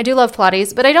time. I do love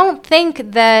Pilates, but I don't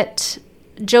think that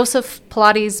Joseph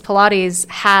Pilates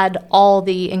had all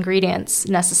the ingredients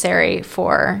necessary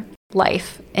for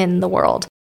life in the world.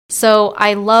 So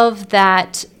I love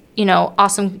that,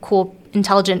 awesome, cool,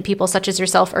 intelligent people such as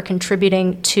yourself are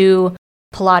contributing to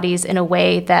Pilates in a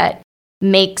way that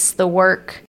makes the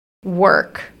work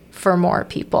for more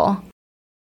people.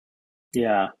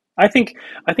 Yeah. I think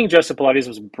Joseph Pilates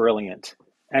was brilliant.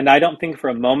 And I don't think for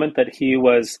a moment that he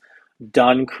was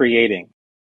done creating.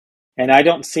 And I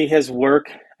don't see his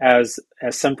work as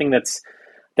something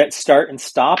that start and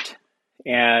stopped,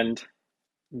 and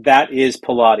that is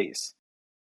Pilates.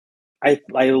 I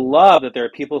love that there are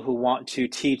people who want to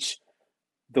teach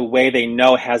the way they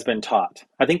know has been taught.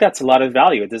 I think that's a lot of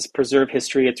value. It does preserve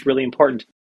history. It's really important.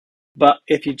 But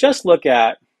if you just look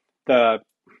at the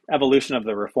evolution of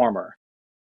the reformer,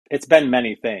 it's been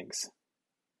many things.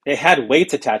 It had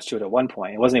weights attached to it at one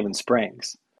point. It wasn't even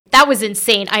springs. That was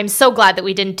insane. I'm so glad that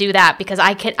we didn't do that because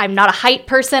I'm not a height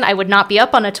person. I would not be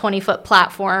up on a 20-foot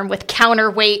platform with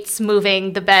counterweights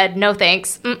moving the bed. No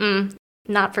thanks.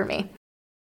 Not for me.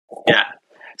 Yeah.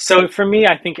 So for me,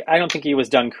 I don't think he was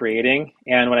done creating.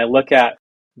 And when I look at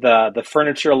the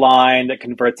furniture line that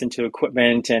converts into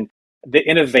equipment and the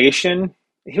innovation,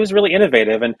 he was really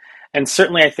innovative. And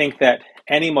certainly I think that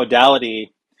any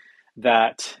modality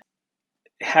that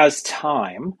has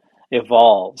time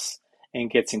evolves and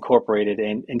gets incorporated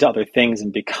into other things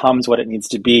and becomes what it needs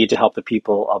to be to help the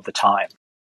people of the time.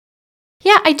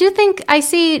 Yeah, I do think I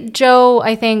see Joe,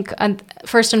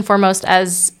 first and foremost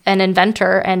as an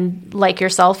inventor and like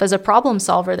yourself as a problem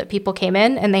solver, that people came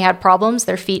in and they had problems.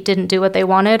 Their feet didn't do what they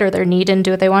wanted, or their knee didn't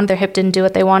do what they wanted, their hip didn't do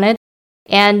what they wanted.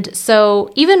 And so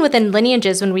even within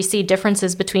lineages, when we see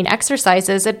differences between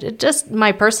exercises, it just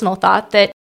my personal thought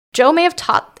that Joe may have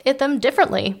taught them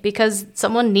differently because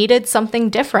someone needed something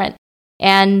different.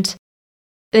 And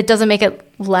it doesn't make it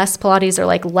less Pilates or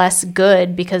like less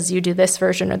good because you do this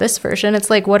version or this version. It's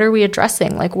like, what are we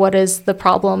addressing? Like, what is the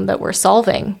problem that we're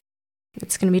solving?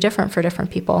 It's going to be different for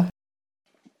different people.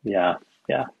 Yeah,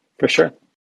 for sure.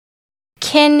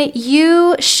 Can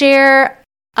you share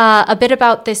a bit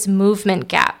about this movement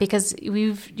gap? Because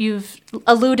you've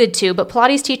alluded to, but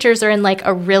Pilates teachers are in like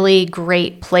a really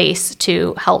great place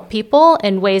to help people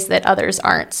in ways that others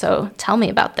aren't. So tell me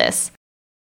about this.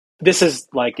 This is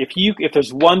like, if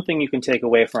there's one thing you can take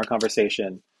away from our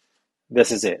conversation,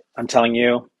 this is it. I'm telling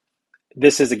you,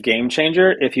 this is a game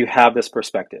changer if you have this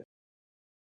perspective,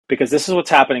 because this is what's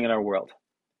happening in our world.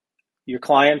 Your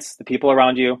clients, the people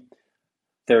around you,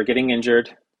 they're getting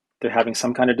injured. They're having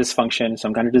some kind of dysfunction,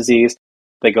 some kind of disease.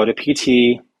 They go to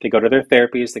PT, they go to their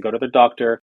therapies, they go to their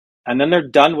doctor, and then they're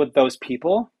done with those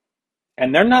people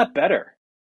and they're not better.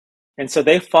 And so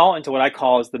they fall into what I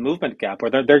call as the movement gap, where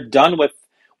they're done with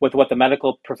what the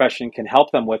medical profession can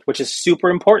help them with, which is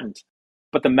super important.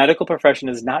 But the medical profession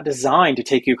is not designed to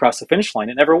take you across the finish line.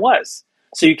 It never was.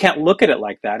 So you can't look at it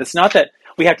like that. It's not that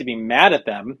we have to be mad at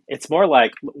them. It's more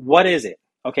like, what is it?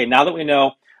 Okay, now that we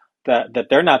know that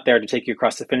they're not there to take you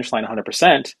across the finish line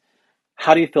 100%,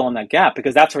 how do you fill in that gap?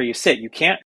 Because that's where you sit.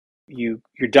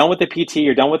 You're done with the PT,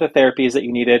 you're done with the therapies that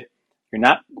you needed. You're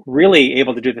not really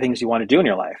able to do the things you want to do in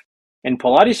your life. And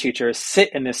Pilates teachers sit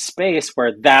in this space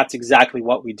where that's exactly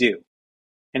what we do.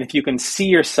 And if you can see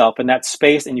yourself in that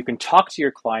space and you can talk to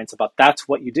your clients about that's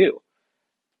what you do.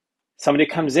 Somebody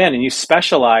comes in and you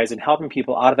specialize in helping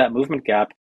people out of that movement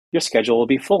gap, your schedule will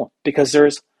be full because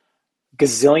there's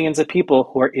gazillions of people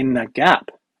who are in that gap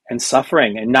and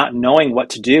suffering and not knowing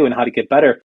what to do and how to get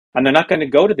better. And they're not going to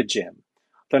go to the gym.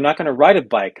 They're not going to ride a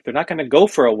bike. They're not going to go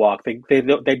for a walk.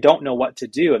 They don't know what to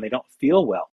do and they don't feel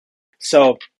well.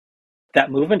 So that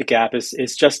movement gap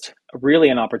is just really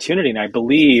an opportunity. And I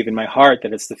believe in my heart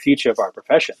that it's the future of our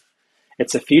profession.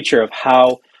 It's the future of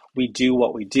how we do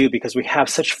what we do because we have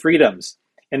such freedoms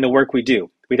in the work we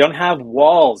do. We don't have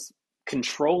walls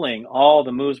controlling all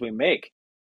the moves we make.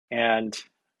 And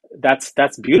that's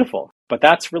beautiful. But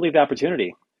that's really the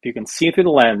opportunity. If you can see through the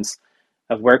lens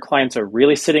of where clients are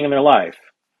really sitting in their life,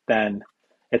 then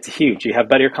it's huge. You have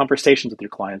better conversations with your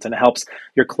clients and it helps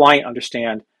your client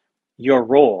understand your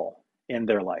role in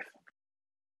their life.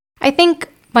 I think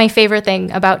my favorite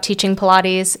thing about teaching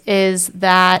Pilates is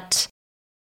that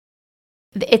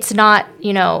it's not,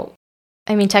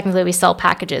 technically we sell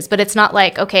packages, but it's not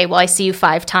like, okay, well, I see you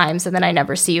 5 times and then I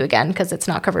never see you again because it's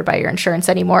not covered by your insurance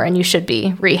anymore and you should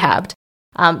be rehabbed.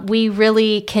 We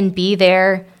really can be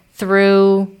there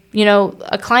through,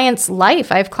 a client's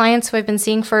life. I have clients who I've been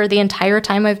seeing for the entire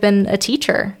time I've been a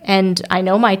teacher, and I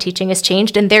know my teaching has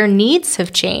changed and their needs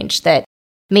have changed. That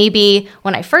maybe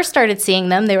when I first started seeing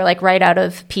them, they were like right out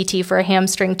of PT for a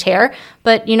hamstring tear.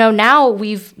 But, now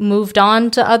we've moved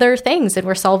on to other things and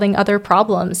we're solving other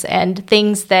problems and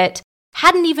things that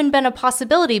hadn't even been a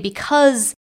possibility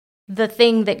because the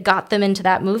thing that got them into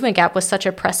that movement gap was such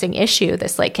a pressing issue,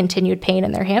 this like continued pain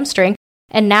in their hamstring.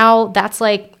 And now that's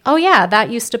like, oh yeah, that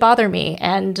used to bother me.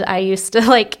 And I used to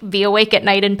like be awake at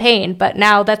night in pain. But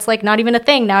now that's like not even a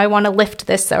thing. Now I want to lift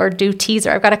this or do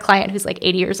teaser. I've got a client who's like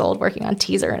 80 years old working on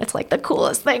teaser, and it's like the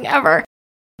coolest thing ever.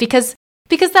 Because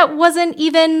that wasn't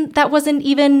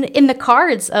even in the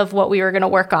cards of what we were going to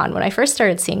work on when I first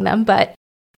started seeing them. But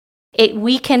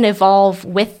we can evolve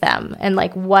with them, and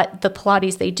like what the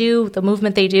Pilates they do, the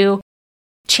movement they do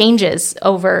changes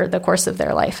over the course of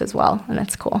their life as well. And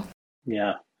it's cool.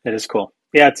 Yeah, it is cool.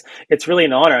 Yeah, it's really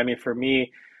an honor. I mean, for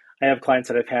me, I have clients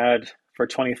that I've had for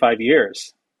 25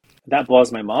 years. That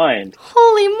blows my mind.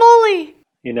 Holy moly.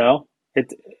 You know,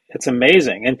 it's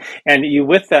amazing. And you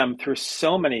with them through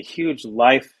so many huge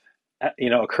life,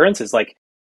 occurrences, like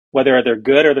whether they're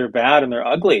good or they're bad and they're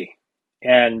ugly.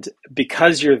 And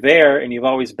because you're there and you've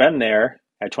always been there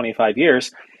at 25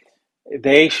 years,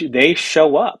 they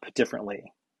show up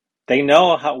differently. They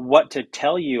know what to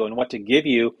tell you and what to give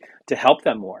you to help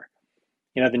them more.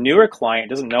 You know, the newer client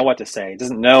doesn't know what to say,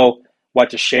 doesn't know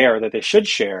what to share that they should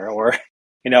share. Or,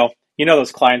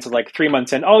 those clients are like 3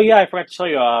 months in, oh yeah, I forgot to tell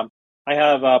you, I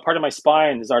have part of my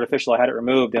spine is artificial. I had it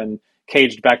removed and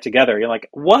caged back together. You're like,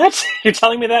 what? You're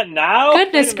telling me that now?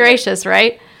 Goodness gracious,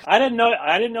 right? I didn't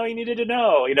know you needed to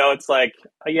know. It's like,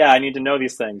 yeah, I need to know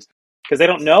these things, because they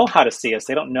don't know how to see us.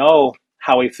 They don't know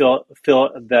how we fill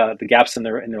the gaps in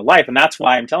their life. And that's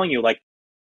why I'm telling you, like,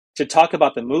 to talk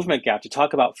about the movement gap, to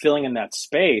talk about filling in that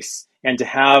space, and to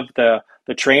have the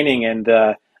training and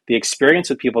the experience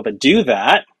with people that do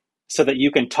that, so that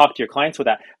you can talk to your clients with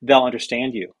that. They'll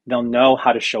understand you. They'll know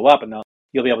how to show up, and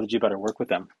you'll be able to do better work with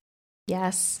them.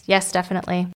 Yes,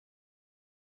 definitely.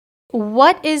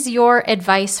 What is your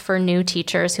advice for new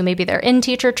teachers who maybe they're in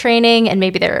teacher training and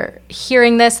maybe they're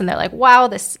hearing this and they're like, wow,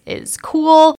 this is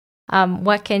cool.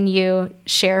 What can you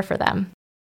share for them?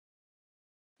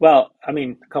 Well, I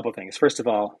mean, a couple of things. First of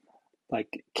all,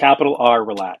 like capital R,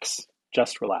 relax.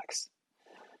 Just relax.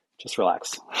 Just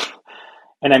relax.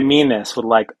 And I mean this with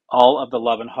like all of the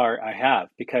love and heart I have,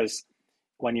 because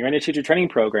when you're in a teacher training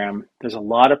program, there's a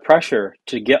lot of pressure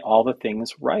to get all the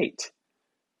things right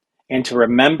and to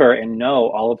remember and know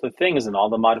all of the things and all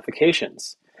the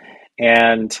modifications.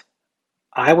 And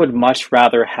I would much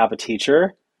rather have a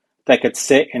teacher that could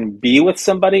sit and be with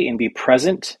somebody and be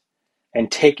present and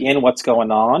take in what's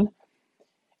going on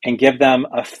and give them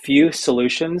a few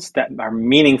solutions that are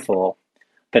meaningful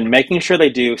than making sure they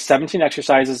do 17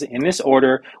 exercises in this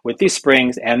order with these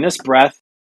springs and this breath.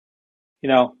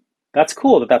 That's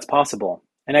cool that that's possible.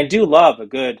 And I do love a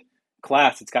good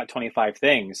class that's got 25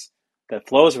 things that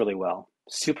flows really well.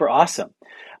 Super awesome.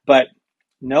 But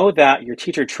know that your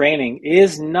teacher training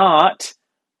is not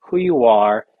who you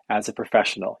are as a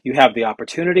professional. You have the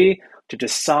opportunity to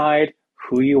decide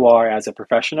who you are as a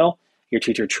professional. Your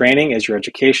teacher training is your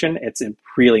education. It's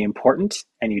really important,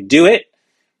 and you do it.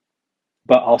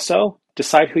 But also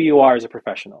decide who you are as a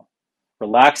professional.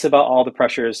 Relax about all the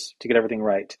pressures to get everything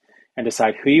right, and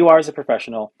decide who you are as a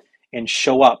professional and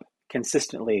show up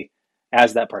consistently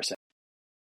as that person.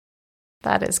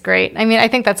 That is great. I mean, I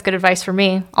think that's good advice for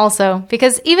me also,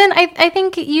 because even I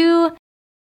think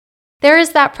there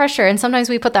is that pressure, and sometimes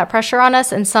we put that pressure on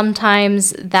us, and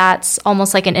sometimes that's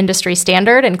almost like an industry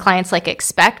standard, and clients like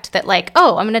expect that, like,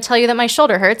 oh, I'm going to tell you that my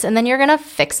shoulder hurts and then you're going to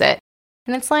fix it.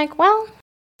 And it's like, well,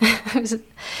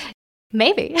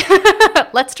 maybe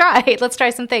let's try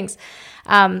some things.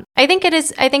 I think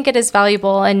it is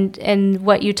valuable. And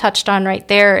what you touched on right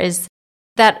there is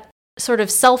that sort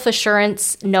of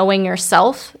self-assurance, knowing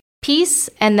yourself piece,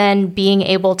 and then being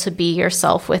able to be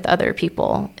yourself with other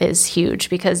people is huge,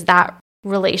 because the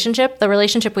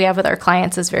relationship we have with our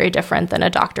clients is very different than a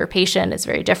doctor-patient. It's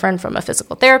very different from a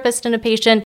physical therapist and a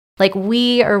patient. Like,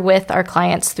 we are with our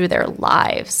clients through their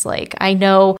lives. Like, I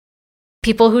know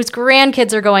people whose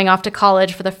grandkids are going off to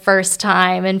college for the first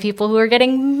time, and people who are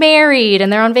getting married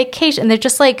and they're on vacation. They're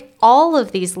just like all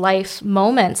of these life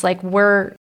moments. Like,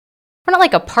 we're not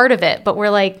like a part of it, but we're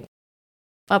like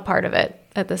a part of it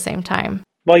at the same time.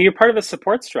 Well, you're part of the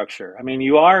support structure. I mean,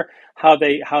 you are how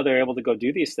they're able to go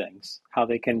do these things, how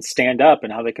they can stand up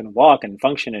and how they can walk and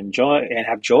function and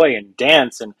have joy and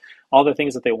dance and all the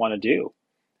things that they want to do.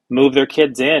 Move their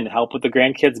kids in, help with the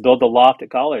grandkids, build the loft at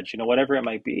college, whatever it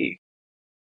might be.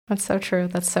 That's so true.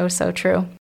 That's so, so true.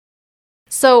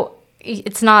 So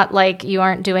it's not like you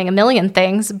aren't doing a million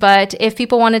things, but if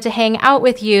people wanted to hang out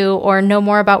with you or know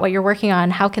more about what you're working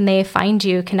on, how can they find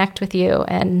you, connect with you,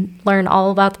 and learn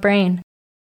all about the brain?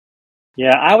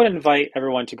 Yeah, I would invite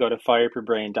everyone to go to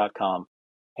fireupyourbrain.com.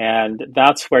 And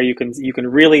that's where you can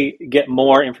really get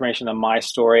more information on my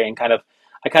story, and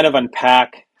I kind of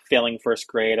unpack failing first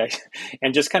grade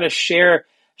and just kind of share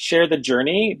share the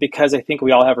journey because I think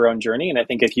we all have our own journey. And I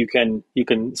think if you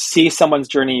can see someone's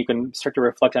journey, you can start to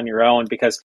reflect on your own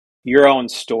because your own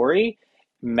story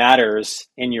matters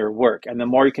in your work. And the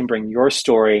more you can bring your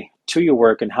story to your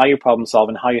work and how you problem solve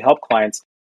and how you help clients,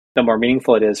 the more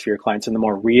meaningful it is for your clients and the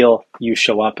more real you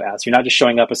show up as. You're not just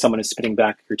showing up as someone who's spitting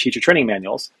back your teacher training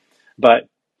manuals, but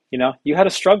you had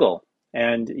a struggle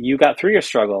and you got through your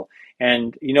struggle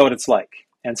and you know what it's like.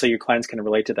 And so your clients can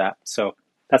relate to that. So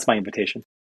that's my invitation.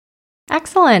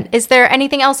 Excellent. Is there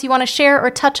anything else you want to share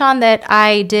or touch on that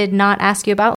I did not ask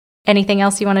you about? Anything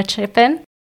else you want to chip in?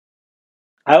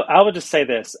 I would just say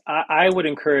this. I would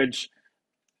encourage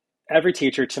every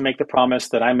teacher to make the promise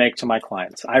that I make to my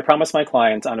clients. I promise my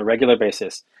clients on a regular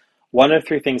basis, one of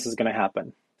three things is going to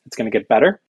happen. It's going to get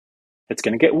better, it's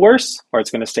going to get worse, or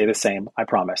it's going to stay the same. I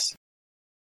promise.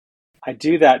 I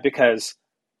do that because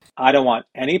I don't want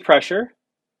any pressure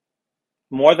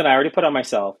more than I already put on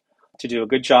myself to do a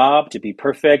good job, to be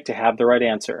perfect, to have the right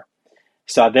answer.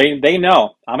 So they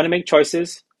know I'm going to make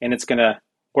choices and it's going to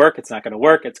work. It's not going to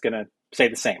work. It's going to stay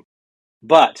the same.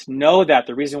 But know that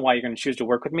the reason why you're going to choose to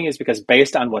work with me is because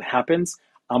based on what happens,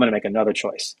 I'm going to make another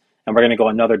choice and we're going to go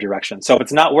another direction. So if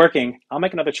it's not working, I'll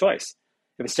make another choice.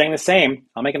 If it's staying the same,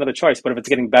 I'll make another choice. But if it's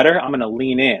getting better, I'm going to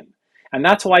lean in. And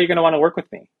that's why you're going to want to work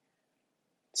with me.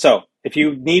 So if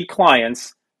you need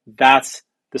clients, that's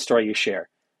the story you share.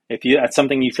 If that's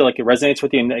something you feel like it resonates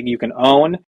with you and you can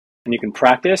own and you can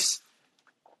practice,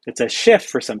 it's a shift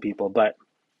for some people, but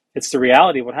it's the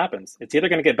reality of what happens. It's either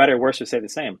going to get better, worse, or stay the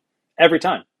same every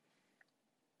time.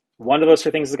 One of those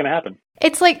three things is going to happen.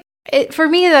 It's like, for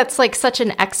me, that's like such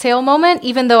an exhale moment,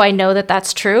 even though I know that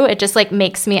that's true. It just like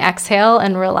makes me exhale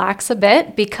and relax a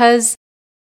bit because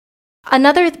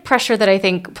another pressure that I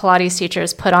think Pilates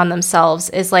teachers put on themselves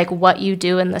is like what you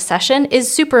do in the session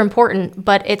is super important,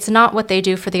 but it's not what they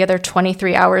do for the other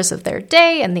 23 hours of their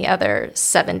day and the other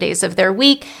 7 days of their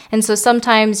week. And so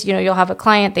sometimes, you'll have a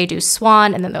client, they do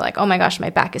Swan, and then they're like, oh my gosh, my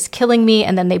back is killing me.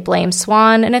 And then they blame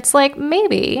Swan. And it's like,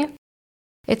 maybe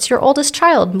it's your oldest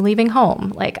child leaving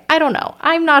home. Like, I don't know.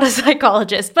 I'm not a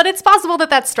psychologist, but it's possible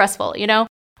that that's stressful,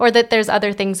 or that there's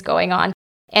other things going on.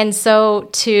 And so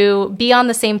to be on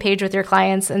the same page with your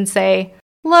clients and say,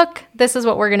 look, this is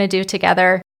what we're going to do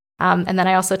together. And then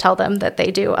I also tell them that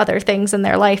they do other things in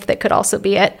their life that could also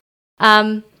be it.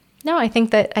 No, I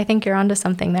think you're onto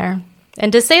something there.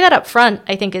 And to say that up front,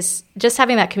 I think is just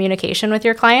having that communication with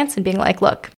your clients and being like,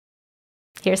 look,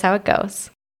 here's how it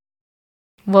goes.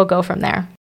 We'll go from there.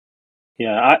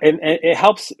 Yeah, and it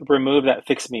helps remove that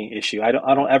fix me issue. I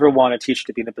don't ever want a teacher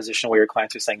to be in a position where your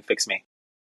clients are saying, fix me.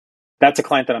 That's a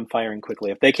client that I'm firing quickly.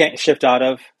 If they can't shift out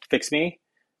of fix me,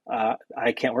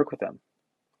 I can't work with them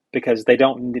because they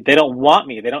don't want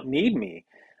me. They don't need me.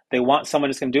 They want someone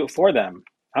who's going to do it for them.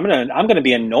 I'm gonna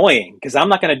be annoying because I'm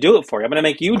not going to do it for you. I'm going to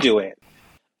make you do it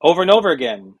over and over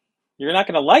again. You're not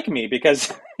going to like me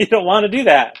because you don't want to do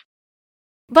that.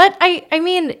 But I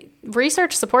mean,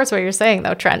 research supports what you're saying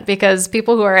though, Trent, because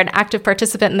people who are an active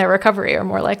participant in their recovery are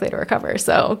more likely to recover.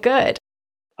 So good.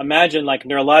 Imagine like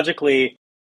neurologically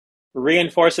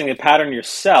reinforcing the pattern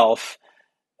yourself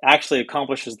actually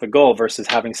accomplishes the goal versus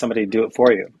having somebody do it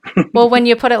for you. Well, when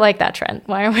you put it like that, Trent,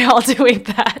 why are we all doing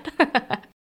that?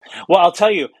 Well, I'll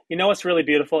tell you, what's really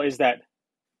beautiful is that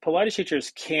Pilates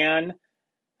teachers can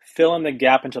fill in the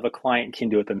gap until the client can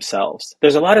do it themselves.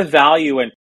 There's a lot of value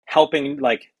in helping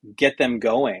get them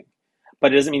going,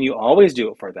 but it doesn't mean you always do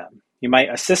it for them. You might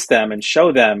assist them and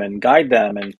show them and guide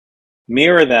them and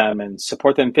mirror them and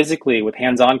support them physically with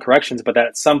hands-on corrections, but that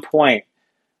at some point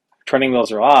training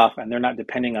wheels are off and they're not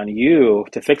depending on you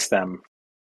to fix them.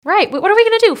 Right. What are we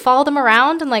going to do? Follow them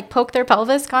around and poke their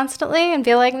pelvis constantly and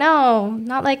be like, no,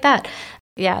 not like that.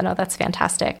 Yeah, no, that's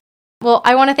fantastic. Well,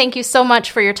 I want to thank you so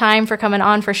much for your time, for coming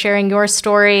on, for sharing your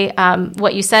story.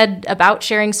 What you said about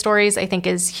sharing stories, I think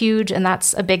is huge. And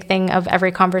that's a big thing of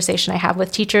every conversation I have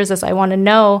with teachers is I want to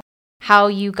know how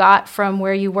you got from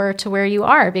where you were to where you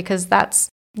are, because that's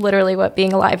literally what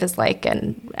being alive is like.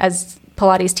 And as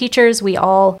Pilates teachers, we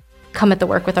all come at the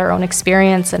work with our own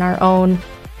experience and our own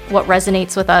what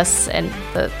resonates with us and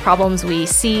the problems we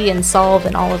see and solve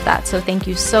and all of that. So thank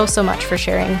you so much for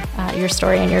sharing your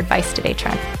story and your advice today,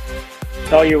 Trent.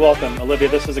 Oh, you're welcome. Olivia,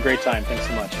 this was a great time. Thanks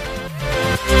so much.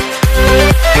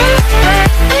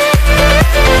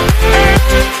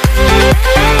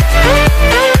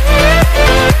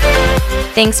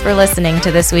 Thanks for listening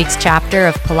to this week's chapter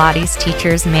of Pilates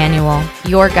Teacher's Manual,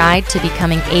 your guide to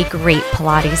becoming a great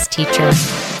Pilates teacher.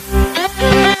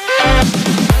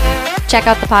 Check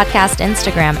out the podcast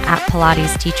Instagram at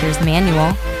Pilates Teacher's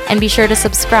Manual and be sure to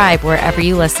subscribe wherever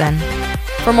you listen.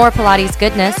 For more Pilates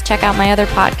goodness, check out my other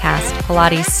podcast,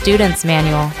 Pilates Students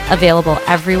Manual, available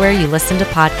everywhere you listen to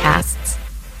podcasts.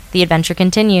 The adventure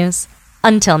continues.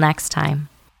 Until next time.